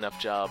do a good enough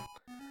job.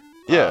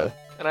 Yeah.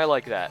 And I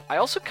like that. I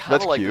also kind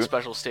That's of like the cute.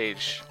 special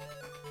stage.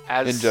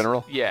 As In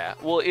general? Yeah.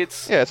 Well,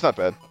 it's Yeah, it's not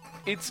bad.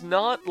 it's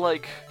not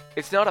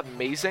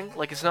amazing,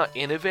 like it's not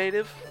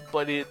innovative,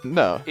 but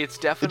No. it's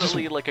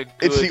definitely like a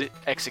it's good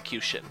the-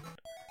 execution.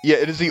 Yeah,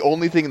 it is the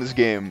only thing in this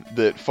game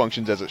that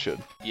functions as it should.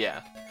 Yeah.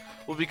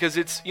 Well, because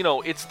it's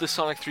the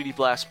Sonic 3D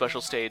Blast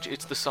special stage,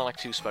 it's the Sonic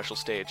 2 special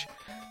stage.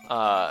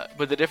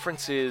 But the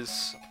difference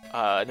is,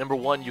 number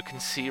one, you can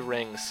see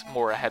rings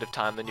more ahead of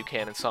time than you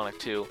can in Sonic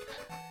 2.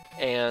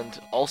 And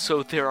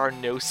also, there are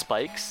no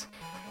spikes.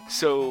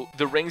 So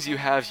the rings you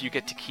have, you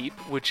get to keep,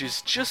 which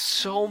is just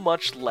so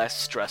much less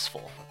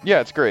stressful.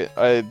 Yeah, it's great.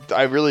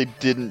 I really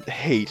didn't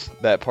hate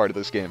that part of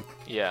this game.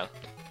 Yeah.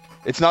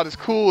 It's not as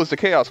cool as the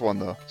Chaos one,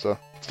 though, so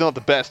it's still not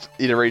the best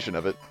iteration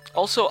of it.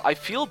 Also, I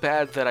feel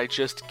bad that I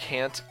just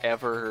can't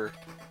ever...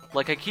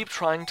 Like, I keep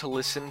trying to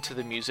listen to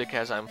the music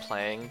as I'm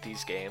playing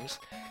these games,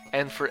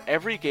 and for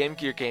every Game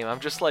Gear game,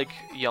 I'm just like,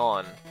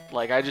 yawn.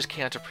 Like, I just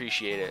can't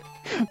appreciate it.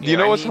 Do you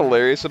know what's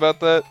hilarious about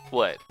that?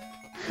 What?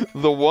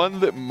 The one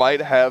that might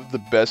have the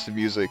best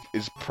music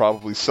is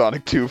probably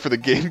Sonic 2 for the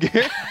Game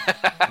Gear,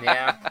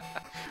 Yeah.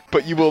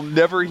 but you will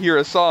never hear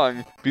a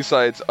song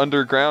besides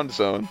Underground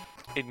Zone.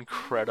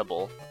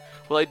 Incredible.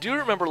 Well, I do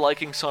remember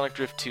liking Sonic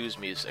Drift 2's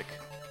music.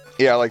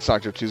 Yeah, I like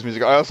Sonic Drift 2's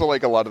music. I also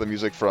like a lot of the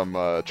music from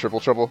Triple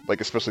Trouble,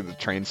 like especially the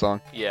train song.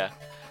 Yeah.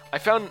 I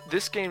found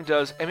this game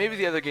does, and maybe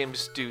the other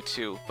games do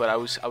too, but I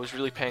was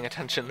really paying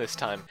attention this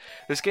time.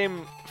 This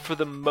game, for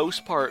the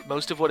most part,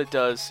 most of what it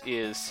does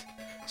is...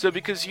 So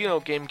because,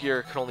 Game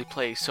Gear can only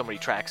play so many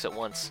tracks at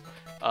once,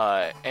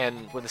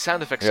 and when the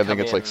sound effects Yeah, I come think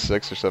it's in, like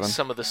 6 or 7.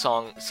 some of the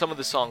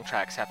song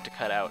tracks have to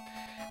cut out.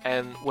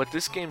 And what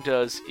this game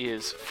does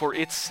is, for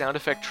its sound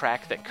effect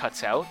track that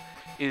cuts out,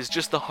 is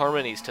just the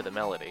harmonies to the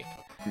melody.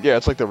 Yeah,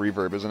 it's like the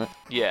reverb, isn't it?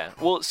 Yeah.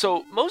 Well,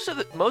 so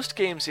most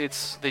games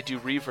they do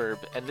reverb,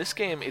 and this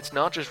game it's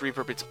not just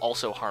reverb, it's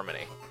also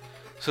harmony.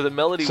 So the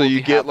melody So will you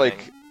be get happening,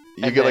 like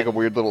and like a then-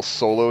 weird little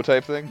solo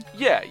type thing.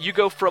 Yeah, you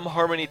go from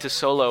harmony to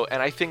solo, and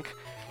I think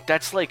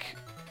that's like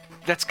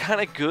that's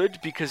kind of good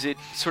because it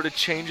sort of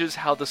changes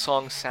how the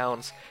song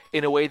sounds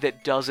in a way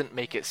that doesn't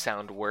make it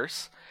sound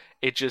worse.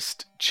 It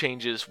just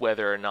changes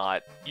whether or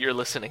not you're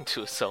listening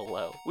to a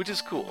solo, which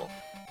is cool.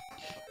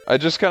 I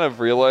just kind of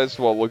realized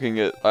while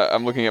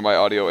I'm looking at my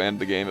audio and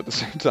the game at the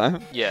same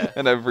time. Yeah.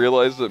 And I've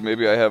realized that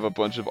maybe I have a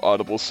bunch of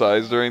audible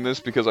sighs during this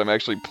because I'm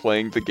actually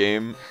playing the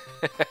game.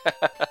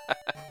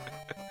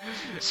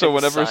 So And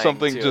whenever sighing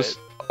something to just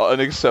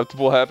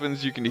unacceptable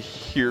happens, you can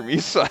hear me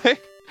sigh.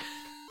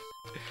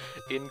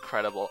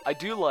 Incredible. I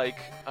do like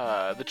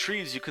the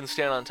trees. You can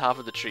stand on top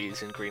of the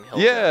trees in Green Hill.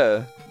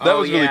 Yeah, that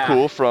was really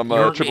cool from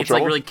Triple It's Trouble.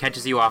 like really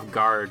catches you off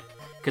guard.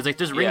 Because like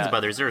there's rings Yeah.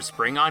 about, is there a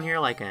spring on here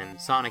like in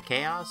Sonic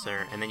Chaos,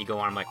 and then you go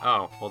on, I'm like,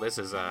 oh, well this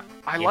is I like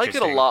it a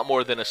interesting. lot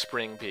more than a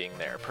spring being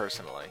there,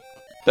 personally.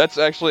 That's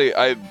actually,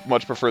 I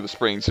much prefer the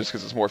springs just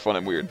because it's more fun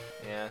and weird.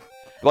 Yeah.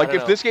 Like, don't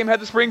if know. this game had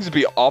the springs, it'd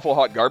be awful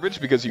hot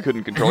garbage because you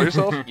couldn't control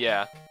yourself.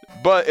 Yeah.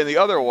 But in the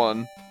other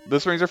one, the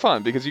springs are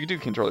fun because you do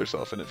control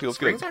yourself and it feels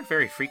Springs good. aren't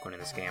very frequent in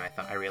this game.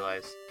 I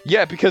realized.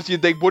 Yeah, because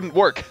they wouldn't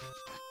work.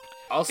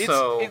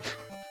 Also, It's-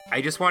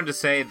 I just wanted to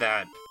say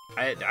that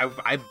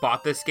I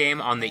bought this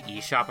game on the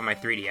eShop on my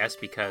 3DS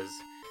because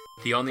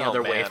the only Oh,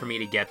 other way man. for me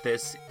to get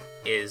this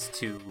is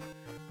to,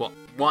 well,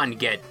 one,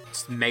 get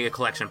Mega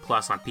Collection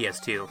Plus on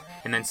PS2,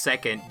 and then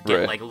second, get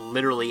Right. like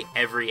literally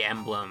every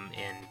emblem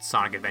in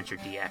Sonic Adventure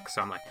DX.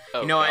 So I'm like,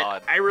 Oh, you know God.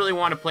 what? I really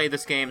want to play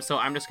this game, so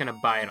I'm just gonna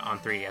buy it on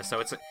 3DS.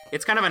 So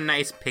it's kind of a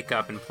nice pick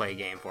up and play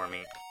game for me.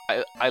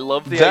 I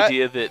love the That-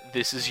 idea that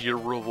this is your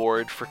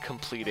reward for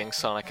completing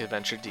Sonic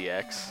Adventure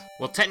DX.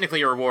 Well, technically,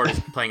 your reward is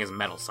playing as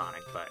Metal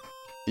Sonic, but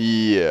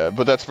Yeah,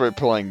 but that's for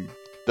playing.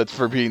 That's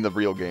for beating the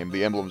real game.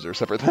 The emblems are a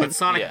separate thing. but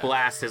Sonic Yeah.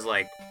 Blast is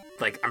like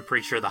I'm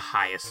pretty sure the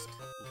highest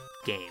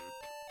game.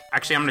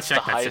 Actually, I'm gonna It's check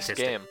the that highest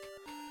statistic.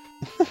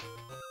 game.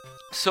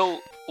 So,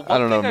 one I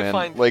don't know, thing man. I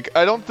find... Like,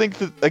 I don't think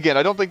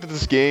that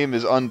this game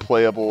is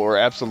unplayable or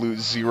absolute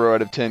 0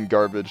 out of 10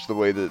 garbage the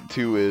way that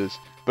 2 is.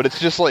 But it's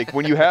just like,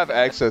 when you have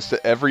access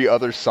to every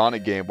other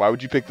Sonic game, why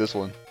would you pick this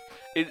one?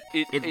 It's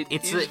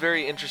is a-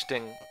 very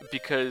interesting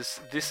because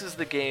this is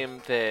the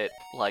game that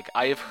like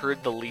I have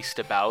heard the least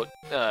about,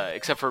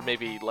 except for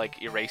maybe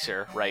like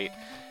Eraser, right?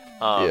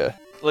 Yeah.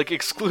 Like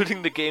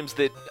excluding the games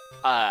that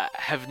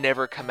have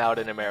never come out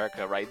in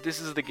America, right? This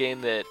is the game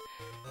that,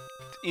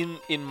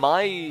 in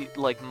my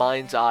like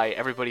mind's eye,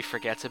 everybody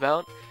forgets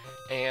about.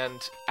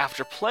 And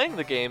after playing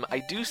the game, I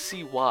do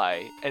see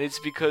why, and it's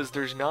because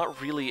there's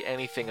not really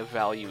anything of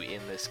value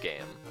in this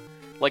game,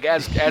 like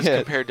as Yeah.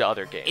 compared to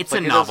other games. It's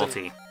Like, a it doesn't-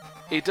 novelty.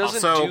 It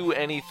doesn't Also- do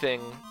anything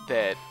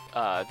that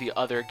the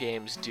other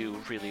games do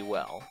really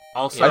well.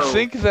 Also, I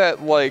think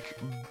that, like,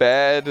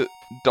 bad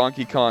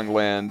Donkey Kong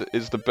Land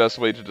is the best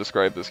way to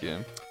describe this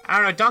game. I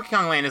don't know. Donkey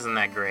Kong Land isn't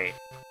that great.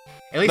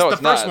 At least No, the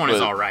it's first not, one is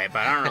but- all right, but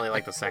I don't really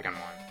like the second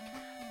one.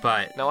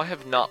 But Now, I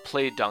have not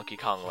played Donkey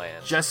Kong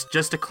Land. just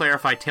to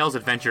clarify, Tails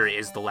Adventure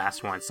is the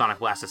last one. Sonic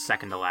Blast is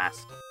second to last.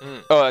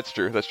 Oh, that's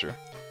true. That's true.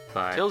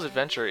 But Tails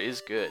Adventure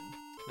is good,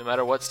 no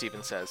matter what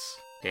Steven says.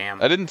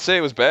 damn, I didn't say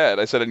it was bad.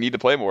 I said I need to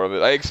play more of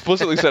it. I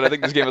explicitly said I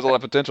think this game has a lot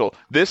of potential.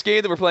 This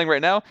game that we're playing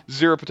right now,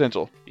 0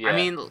 potential. Yeah. I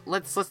mean,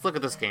 let's look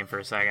at this game for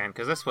a second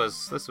because this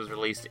was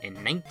released in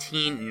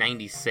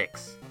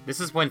 1996. This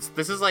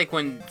is like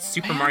when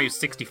Super Mario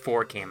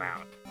 64 came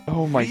out.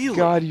 Oh my Really?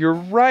 god, you're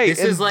right. This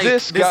and is like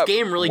this this got-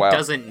 game really wow.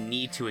 doesn't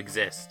need to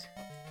exist.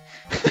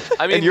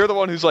 I mean, And you're the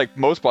one who's like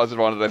most positive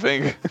on it, I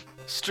think.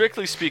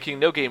 strictly speaking,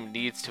 no game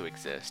needs to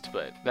exist,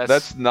 but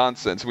That's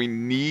nonsense. We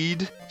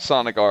need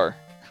Sonic R.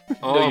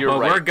 Oh, you're but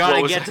right. we're gonna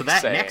What was get I to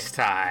that saying? next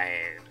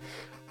time.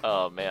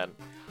 Oh man.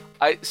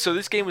 So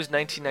this game was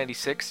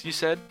 1996, you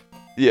said?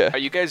 Yeah. Are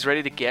you guys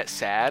ready to get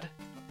sad?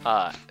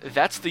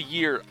 That's the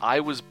year I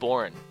was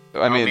born.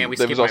 I mean, man, we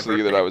that was skipped my also the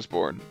year that birthday. I was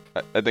born.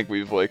 I think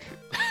we've like.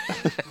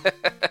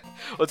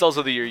 Well, it's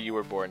also the year you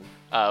were born.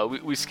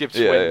 We skipped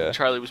Yeah, when yeah.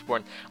 Charlie was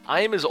born.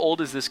 I am as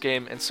old as this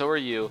game, and so are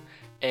you.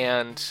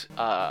 And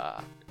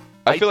I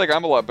feel like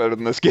I'm a lot better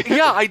than this game.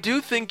 yeah, I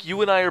do think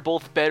you and I are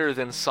both better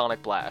than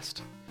Sonic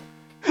Blast.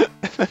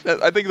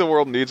 I think the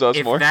world needs us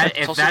If more.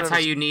 It's also that's known how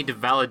as- you need to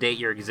validate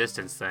your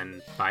existence,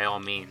 then by all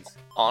means.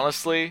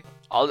 Honestly,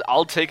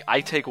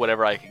 I take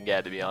whatever I can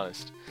get, to be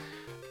honest.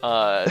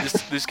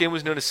 This game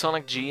was known as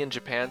Sonic G in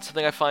Japan.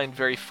 Something I find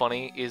very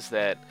funny is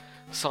that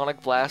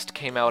Sonic Blast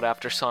came out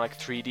after Sonic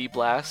 3D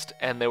Blast,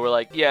 and they were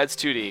like, yeah, it's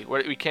 2D.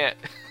 We can't...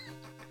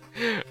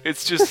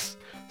 It's just...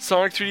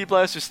 Sonic 3D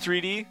Blast is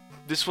 3D.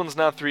 This one's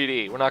not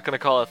 3D. We're not going to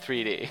call it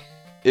 3D.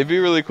 It'd be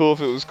really cool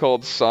if it was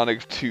called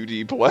Sonic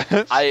 2D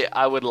Blast.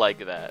 I would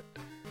like that.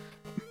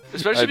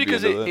 Especially I'd be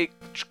because into that. it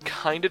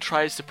kind of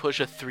tries to push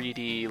a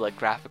 3D like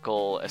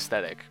graphical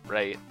aesthetic,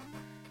 right?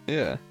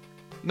 Yeah.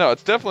 No,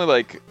 it's definitely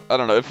like, I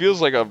don't know, it feels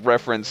like a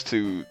reference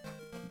to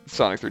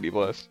Sonic 3D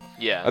Blast.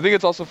 Yeah. I think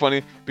it's also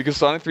funny because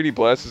Sonic 3D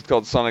Blast is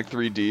called Sonic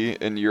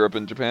 3D in Europe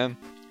and Japan,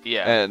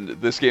 yeah. and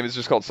this game is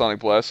just called Sonic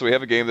Blast. So we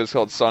have a game that's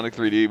called Sonic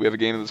 3D, we have a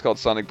game that's called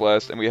Sonic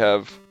Blast, and we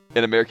have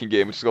an American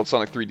game which is called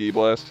Sonic 3D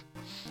Blast.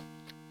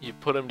 You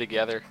put them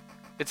together.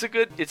 It's a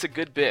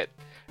good bit.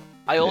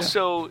 I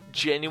also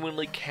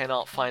genuinely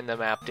cannot find the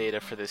map data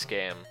for this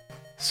game.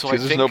 So I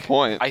Because think there's no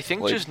point. I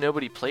think Like, just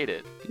nobody played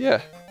it.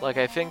 Yeah. Like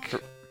I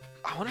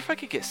wonder if I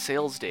could get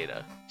sales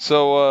data.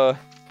 So,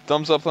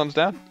 thumbs up, thumbs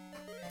down?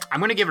 I'm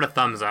gonna give it a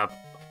thumbs up.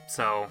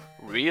 So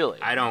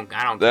Really? I don't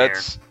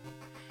That's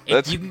care.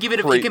 that's You can give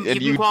it. great, You and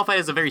can qualify it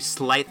as a very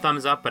slight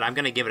thumbs up, but I'm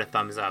gonna give it a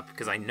thumbs up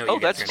because I know you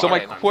guys that's are gonna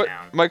so. give fine. it a thumbs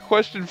down. My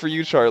question for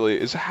you, Charlie,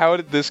 is how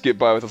did this get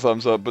by with a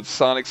thumbs up, but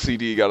Sonic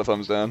CD got a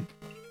thumbs down?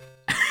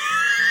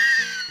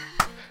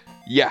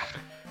 Yeah.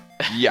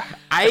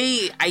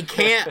 I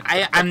can't.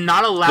 I'm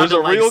not allowed There's to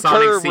a like real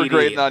Sonic curve CD. we're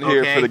grading on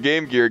here okay? for the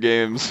Game Gear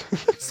games.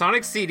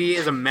 Sonic CD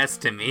is a mess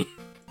to me.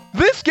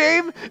 This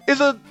game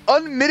is an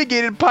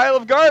unmitigated pile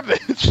of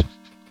garbage.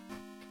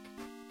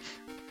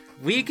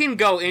 We can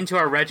go into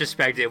our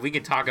retrospective. We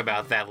can talk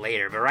about that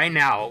later. But right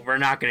now, we're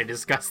not going to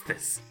discuss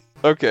this.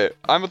 Okay,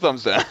 I'm a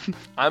thumbs down.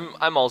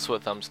 I'm also a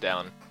thumbs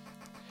down.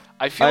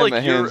 I feel I'm like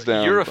a hands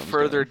down you're a thumbs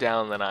further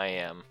down than I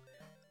am.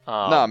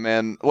 Nah,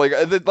 man. Like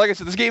I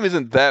said, this game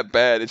isn't that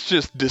bad. It's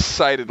just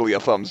decidedly a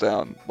thumbs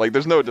down. Like,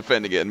 there's no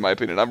defending it, in my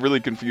opinion. I'm really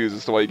confused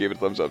as to why you gave it a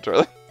thumbs up,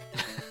 Charlie.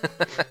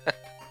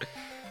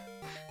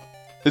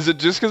 Is it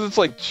just because it's,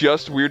 like,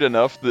 just weird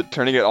enough that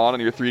turning it on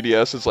your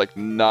 3DS is, like,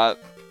 not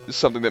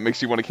something that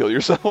makes you want to kill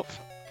yourself?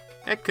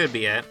 That could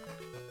be it.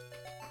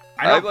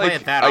 I don't play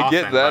it that often,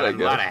 get that, but I I'm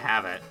glad I guess.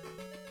 have it.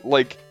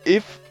 Like,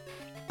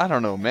 I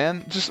don't know,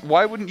 man. Just,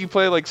 why wouldn't you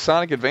play, like,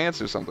 Sonic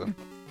Advance or something?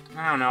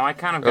 I don't know. I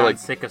kind of Or, got like-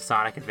 sick of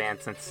Sonic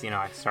Advance since,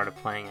 I started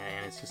playing it,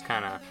 and it's just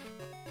kind of...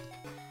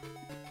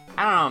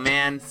 I don't know,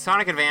 man.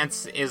 Sonic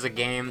Advance is a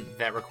game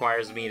that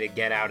requires me to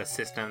get out a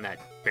system that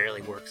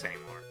barely works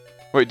anymore.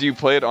 Wait, do you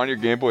play it on your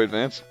Game Boy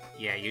Advance?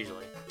 Yeah,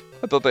 usually.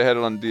 I thought they had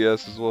it on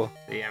DS as well.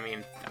 Yeah, I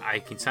mean, I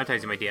can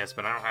sometimes use my DS,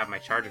 but I don't have my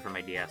charger for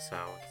my DS, so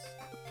it's...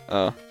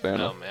 Oh, fair Oh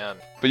enough. man.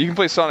 But you can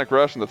play Sonic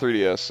Rush on the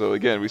 3DS, so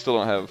again, we still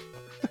don't have...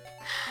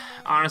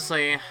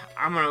 Honestly,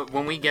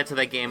 when we get to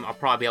that game, I'll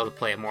probably be able to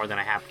play it more than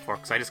I have before,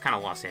 because I just kind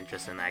of lost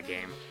interest in that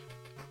game.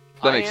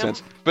 That makes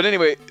sense. But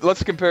anyway,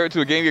 let's compare it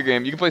to a Game Gear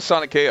game. You can play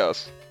Sonic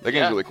Chaos. That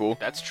game's really cool.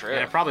 That's true.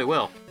 And I probably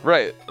will.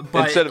 Right.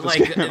 But, Instead of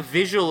like, Escape.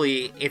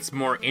 visually, it's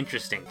more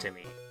interesting to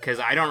me, because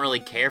I don't really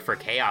care for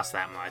Chaos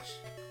that much.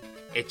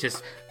 It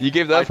just... You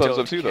gave that I a thumbs don't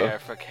up too, care though.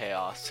 for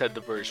chaos, said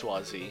the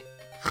bourgeoisie.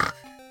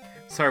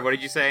 Sorry, what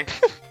did you say?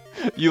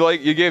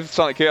 You gave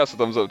Sonic Chaos a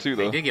thumbs up too, I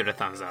though, did give it a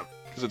thumbs up.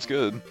 because it's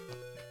good.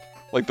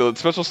 Like, the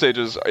special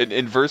stages,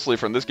 inversely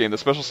from this game, the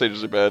special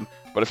stages are bad,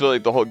 but I feel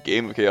like the whole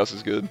game of Chaos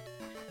is good.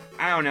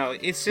 I don't know,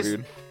 it's just...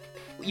 Weird.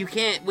 You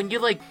can't... When you,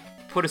 like,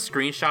 put a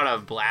screenshot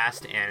of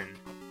Blast and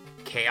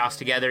Chaos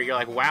together, you're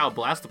like, wow,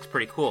 Blast looks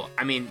pretty cool.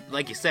 I mean,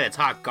 like you said, it's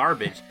hot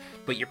garbage,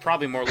 but you're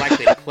probably more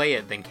likely to play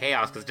it than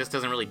Chaos, because it just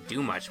doesn't really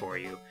do much for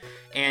you.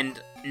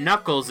 And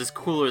Knuckles is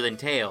cooler than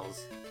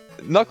Tails.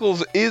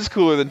 Knuckles is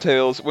cooler than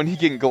Tails when he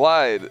can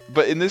glide,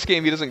 but in this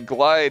game he doesn't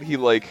glide, he,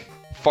 like,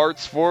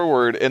 farts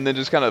forward and then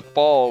just kind of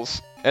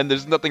falls, and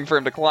there's nothing for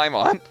him to climb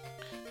on.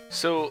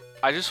 So,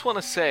 I just want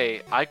to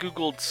say, I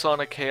googled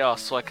Sonic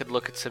Chaos so I could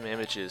look at some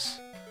images.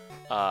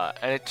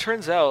 And it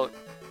turns out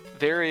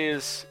there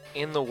is,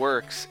 in the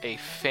works, a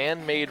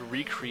fan-made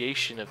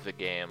recreation of the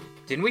game.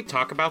 Didn't we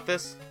talk about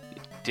this?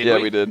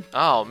 We did.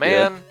 Oh,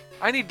 man.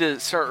 I need to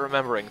start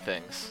remembering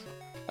things.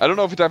 I don't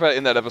know if we talked about it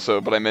in that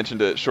episode, but I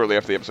mentioned it shortly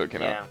after the episode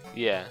came out.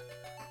 Yeah.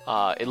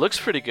 Yeah. It looks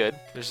pretty good.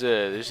 There's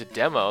a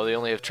demo. They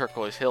only have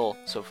Turquoise Hill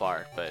so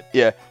far, but...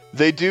 Yeah,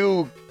 they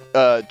do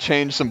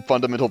change some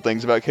fundamental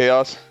things about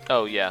Chaos,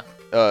 Oh, yeah.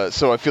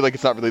 so I feel like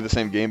it's not really the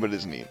same game, but it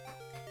is neat.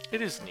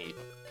 It is neat.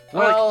 I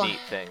Well- like neat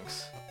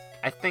things.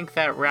 I think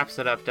that wraps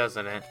it up,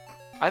 doesn't it?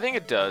 I think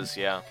it does,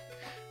 yeah.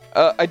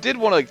 I did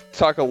want to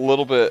talk a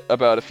little bit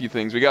about a few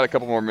things. We got a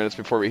couple more minutes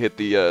before we hit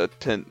the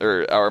 10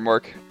 or hour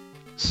mark.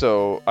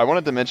 So I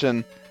wanted to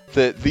mention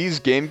that these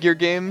Game Gear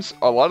games,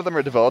 a lot of them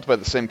are developed by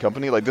the same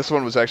company. Like, this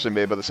one was actually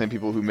made by the same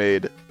people who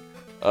made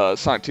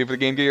Sonic 2 for the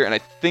Game Gear, and I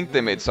think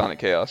they made Sonic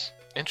Chaos.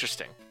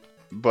 Interesting.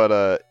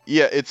 But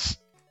yeah,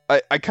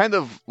 I kind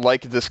of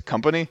like this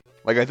company.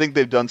 Like, I think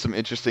they've done some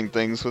interesting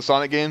things with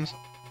Sonic games.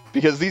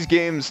 Because these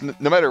games,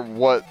 no matter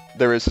what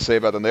there is to say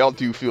about them, they all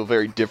do feel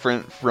very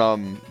different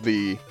from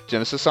the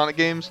Genesis Sonic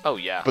games. Oh,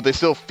 yeah. But they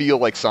still feel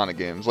like Sonic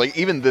games. Like,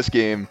 even this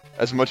game,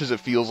 as much as it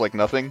feels like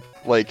nothing,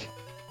 like,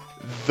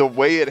 the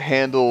way it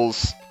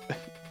handles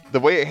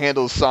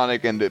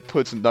Sonic and it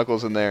puts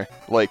Knuckles in there,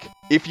 like,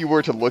 if you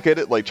were to look at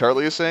it like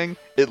Charlie is saying,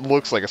 it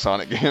looks like a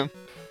Sonic game.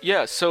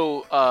 Yeah,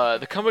 so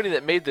the company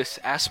that made this,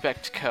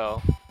 Aspect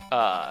Co.,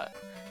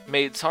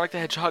 made Sonic the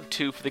Hedgehog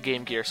 2 for the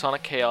Game Gear,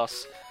 Sonic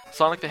Chaos,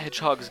 Sonic the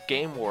Hedgehog's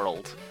Game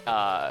World,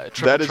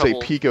 Triple That is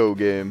Trouble. a Pico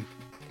game.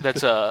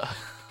 That's a...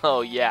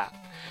 Oh, yeah.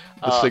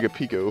 The Sega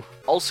Pico.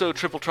 Also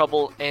Triple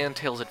Trouble and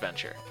Tails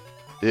Adventure.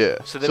 Yeah.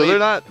 So they they're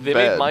not They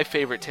bad. made my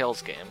favorite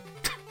Tails game.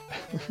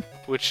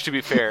 Which, to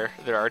be fair,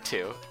 there are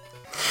two.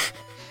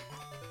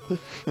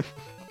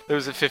 There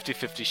was a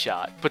 50-50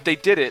 shot. But they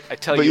did it, I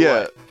tell But you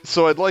yeah,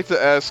 so I'd like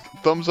to ask,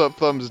 thumbs up,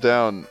 thumbs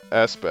down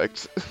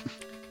aspect.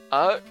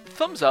 what.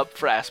 Thumbs up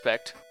for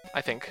Aspect,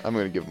 I think. I'm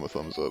gonna give him a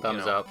thumbs up.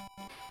 Thumbs know. up.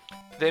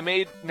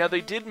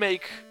 They did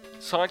make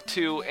Sonic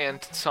 2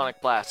 and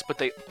Sonic Blast, but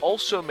they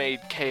also made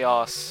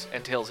Chaos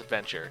and Tails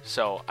Adventure.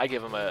 So I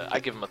give them a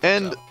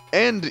thumbs up.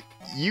 And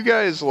you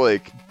guys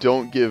like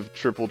don't give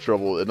Triple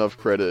Trouble enough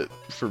credit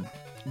for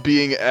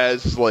being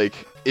as like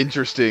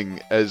interesting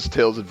as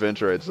Tails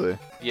Adventure, I'd say.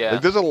 Yeah.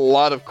 Like there's a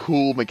lot of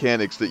cool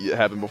mechanics that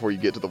happen before you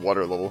get to the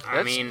water level.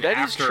 I mean, that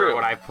is after true.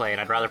 what I've played,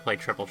 I'd rather play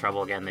Triple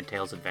Trouble again than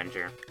Tails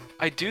Adventure.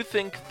 I do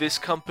think this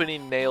company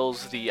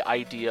nails the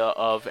idea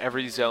of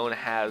every zone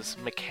has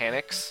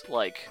mechanics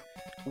like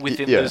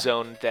within yeah. the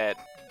zone that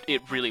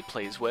it really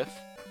plays with.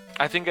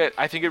 I think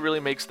it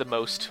really makes the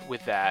most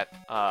with that,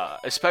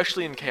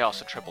 especially in Chaos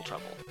and Triple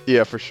Trouble.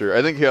 Yeah, for sure.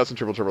 I think Chaos and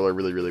Triple Trouble are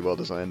really, really well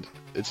designed.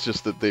 It's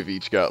just that they've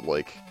each got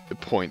like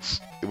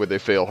points where they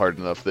fail hard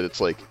enough that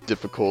it's like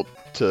difficult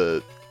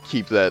to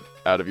keep that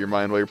out of your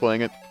mind while you're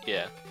playing it.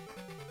 Yeah.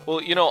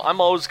 Well,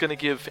 I'm always going to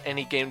give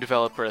any game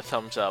developer a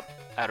thumbs up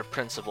out of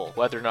principle,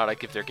 whether or not I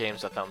give their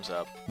games a thumbs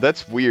up.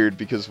 That's weird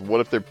because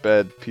what if they're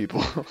bad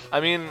people? I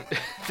mean,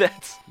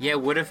 that's... Yeah,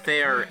 what if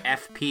they are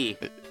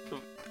FP? Or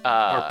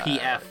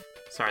PF?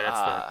 Sorry,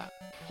 that's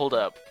Hold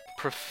up.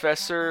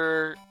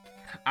 Professor...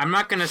 I'm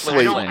not gonna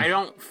say... I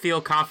don't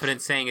feel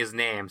confident saying his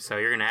name, so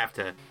you're gonna have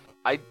to...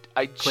 I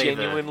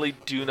genuinely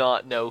do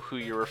not know who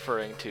you're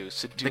referring to,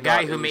 so do the not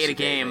guy who made a elucidate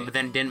game, me. but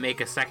then didn't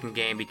make a second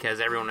game because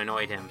everyone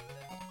annoyed him.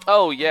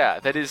 Oh yeah,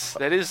 that is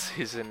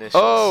his initials.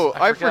 Oh,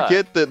 I forgot.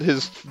 forget that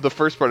the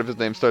first part of his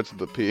name starts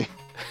with a P.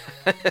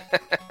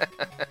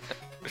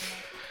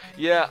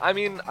 Yeah, I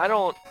mean, I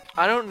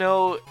don't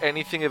know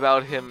anything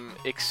about him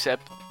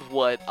except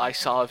what I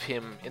saw of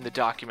him in the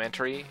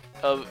documentary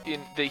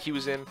that he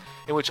was in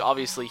which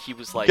obviously he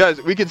was like...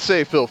 Guys, we can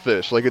say Phil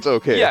Fish, like it's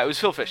okay. Yeah, it was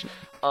Phil Fish.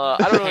 I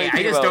don't know Hey, anything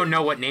I just about... don't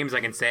know what names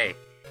I can say.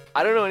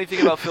 I don't know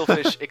anything about Phil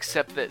Fish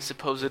except that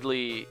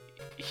supposedly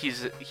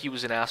he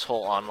was an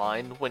asshole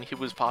online when he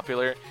was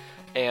popular,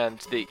 and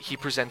that he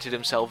presented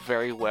himself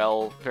very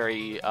well,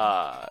 very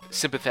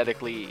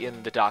sympathetically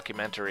in the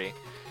documentary.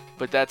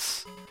 But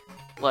that's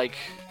like...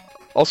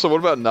 Also, what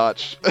about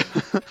Notch?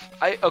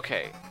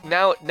 Okay.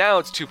 Now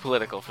it's too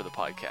political for the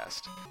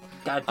podcast.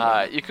 God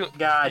damn it. You can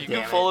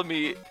damn follow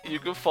me. You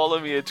can follow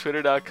me at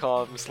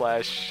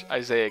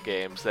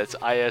twitter.com/IsaiahGames. That's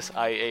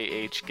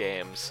ISIAH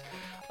Games.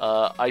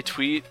 I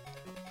tweet.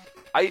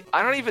 I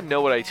don't even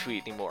know what I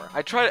tweet anymore.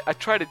 I try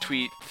to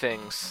tweet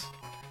things.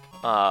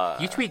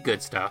 You tweet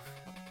good stuff.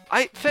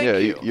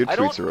 Thank you. Your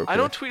tweets are okay. I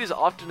don't tweet as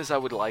often as I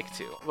would like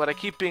to, but I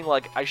keep being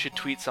like I should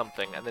tweet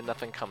something, and then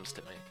nothing comes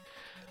to me.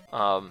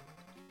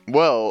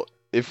 Well,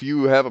 if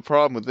you have a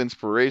problem with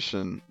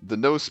inspiration, the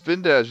No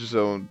Spin Dash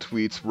Zone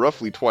tweets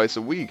roughly twice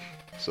a week.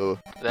 So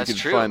That's you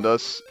can true. find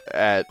us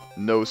at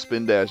No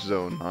Spin Dash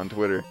Zone on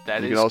Twitter.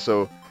 That you is- can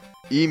also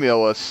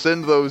email us.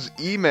 Send those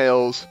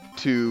emails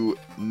to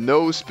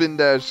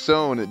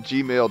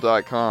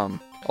nospindashzone@gmail.com.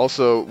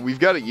 Also, we've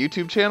got a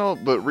YouTube channel,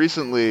 but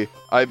recently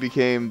I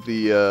became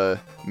the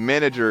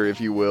manager,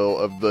 if you will,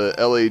 of the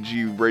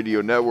LAG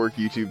Radio Network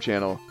YouTube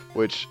channel,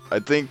 which I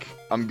think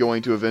I'm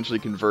going to eventually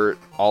convert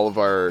all of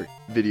our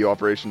video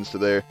operations to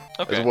there,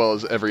 Okay. as well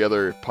as every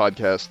other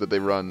podcast that they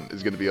run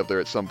is going to be up there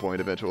at some point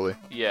eventually.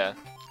 Yeah.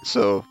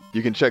 So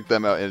you can check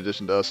them out in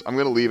addition to us. I'm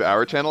going to leave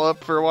our channel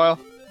up for a while,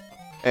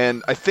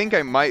 and I think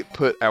I might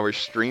put our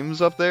streams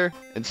up there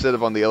instead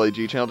of on the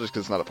LAG channel just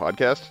because it's not a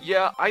podcast.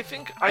 Yeah. I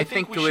think I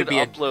think we it would should be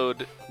a-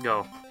 upload.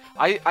 Go.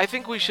 I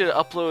think we should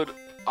upload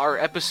our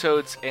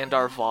episodes and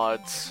our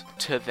VODs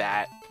to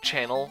that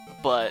channel,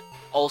 but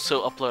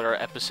also upload our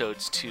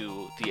episodes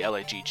to the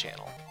LAG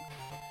channel.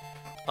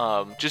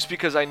 Just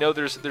because I know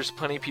there's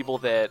plenty of people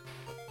that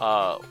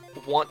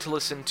want to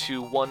listen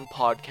to one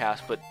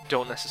podcast but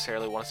don't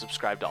necessarily want to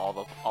subscribe to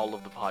all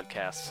of the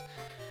podcasts.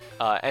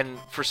 And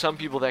for some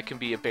people that can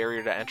be a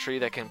barrier to entry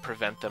that can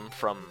prevent them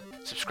from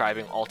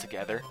subscribing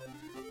altogether.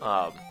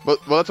 Well,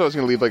 that's why I was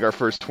going to leave like our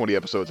first 20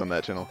 episodes on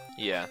that channel,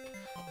 Yeah.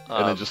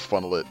 and then just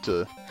funnel it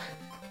to...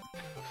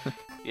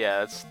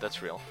 Yeah,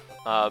 that's real.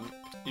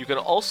 You can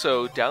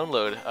also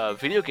download a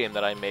video game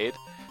that I made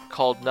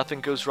called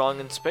Nothing Goes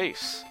Wrong in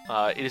Space.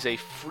 It is a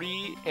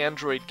free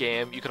Android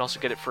game. You can also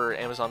get it for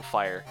Amazon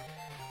Fire,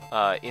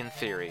 in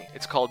theory.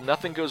 It's called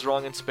Nothing Goes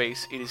Wrong in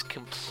Space. It is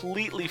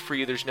completely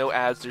free. There's no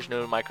ads, there's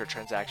no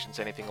microtransactions,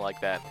 anything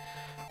like that.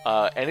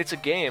 And it's a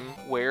game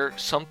where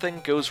something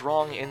goes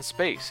wrong in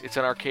space. It's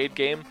an arcade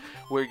game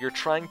where you're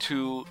trying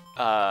to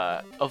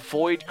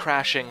avoid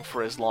crashing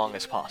for as long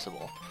as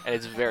possible. And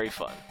it's very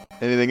fun.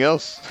 Anything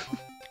else?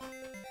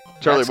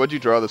 Charlie, That's- what'd you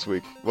draw this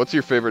week? What's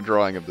your favorite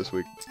drawing of this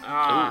week?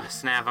 Ah,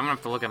 snap! I'm gonna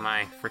have to look at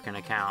my freaking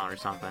account or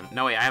something.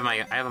 No wait, I have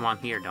them on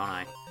here, don't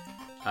I?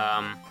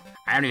 I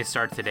haven't even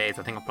started today,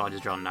 so I think I'll probably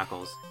just draw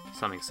Knuckles.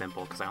 Something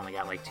simple, because I only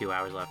got like 2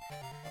 hours left.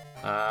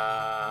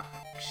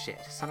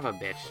 Shit, son of a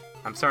bitch.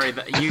 I'm sorry,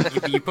 you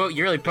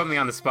really put me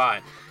on the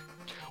spot.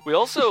 We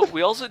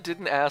also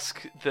didn't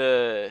ask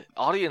the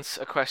audience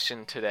a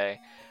question today.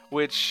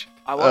 which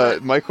I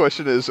want My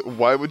question is,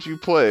 why would you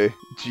play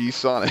G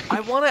Sonic?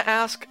 I want to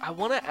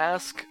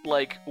ask,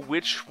 like,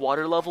 which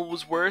water level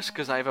was worse,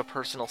 because I have a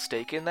personal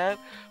stake in that,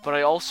 but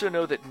I also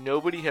know that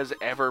nobody has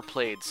ever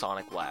played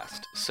Sonic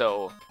Blast,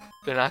 so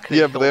they're not going to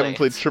Yeah, but they haven't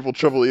played Triple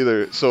Trouble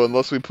either, so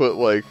unless we put,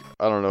 like,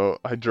 I don't know,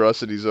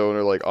 Hydrocity Zone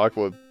or, like,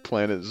 Aqua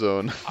Planet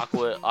Zone.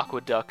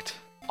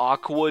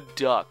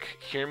 Aqueduct.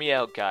 Hear me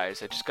out,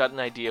 guys. I just got an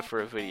idea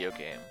for a video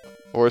game.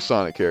 Or a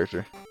Sonic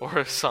character. Or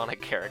a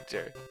Sonic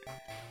character.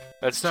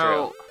 That's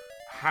So, true.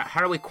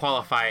 how do we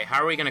qualify?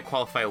 How are we going to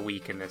qualify a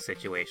week in this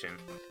situation?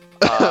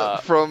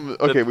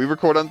 Okay, we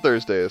record on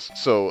Thursdays,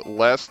 so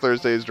last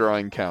Thursday's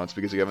drawing counts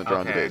because you haven't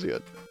drawn Okay. today's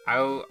yet.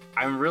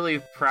 I'm really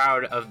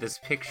proud of this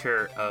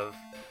picture of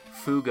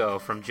Fugo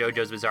from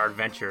JoJo's Bizarre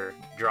Adventure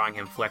drawing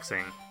him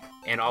flexing,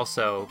 and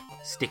also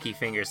Sticky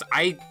Fingers.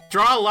 I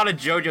draw a lot of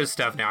JoJo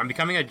stuff now. I'm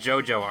becoming a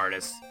JoJo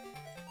artist.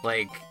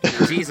 Like,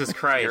 Jesus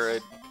Christ. You're a-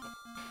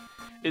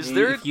 Is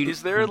If you-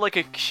 there like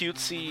a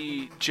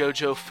cutesy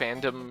JoJo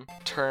fandom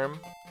term?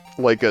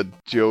 Like a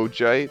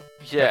Jojite?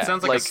 Yeah, That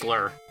sounds like a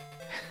slur.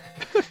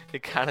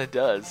 It kind of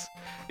does.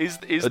 Is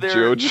A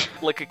there Joj?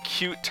 like a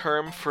cute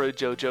term for a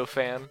JoJo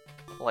fan?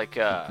 Like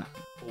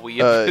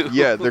weeaboo?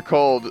 Yeah, they're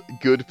called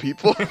good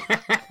people.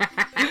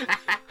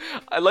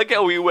 I like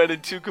how we went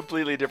in two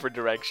completely different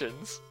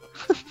directions.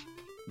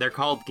 They're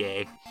called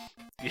gay.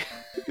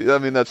 I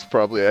mean, that's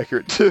probably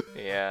accurate too.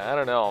 Yeah, I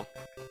don't know.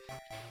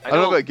 I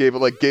don't know about gay,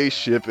 but like gay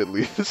ship at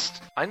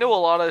least. I know a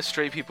lot of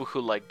straight people who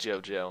like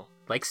JoJo.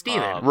 Like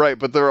Steven. Right,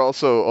 but there are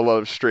also a lot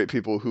of straight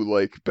people who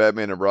like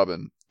Batman and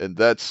Robin, and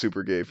that's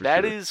super gay for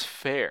That sure. is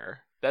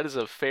fair. That is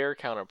a fair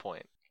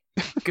counterpoint.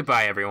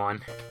 Goodbye,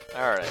 everyone.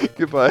 All right.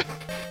 Goodbye.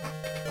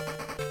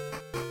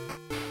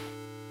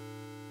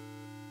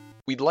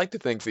 We'd like to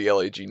thank the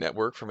LAG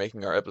Network for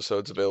making our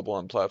episodes available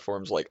on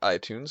platforms like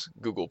iTunes,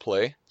 Google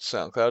Play,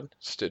 SoundCloud,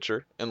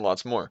 Stitcher, and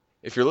lots more.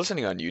 If you're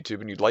listening on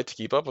YouTube and you'd like to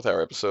keep up with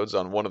our episodes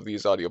on one of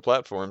these audio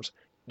platforms,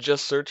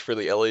 just search for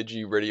the LAG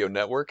Radio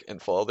Network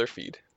and follow their feed.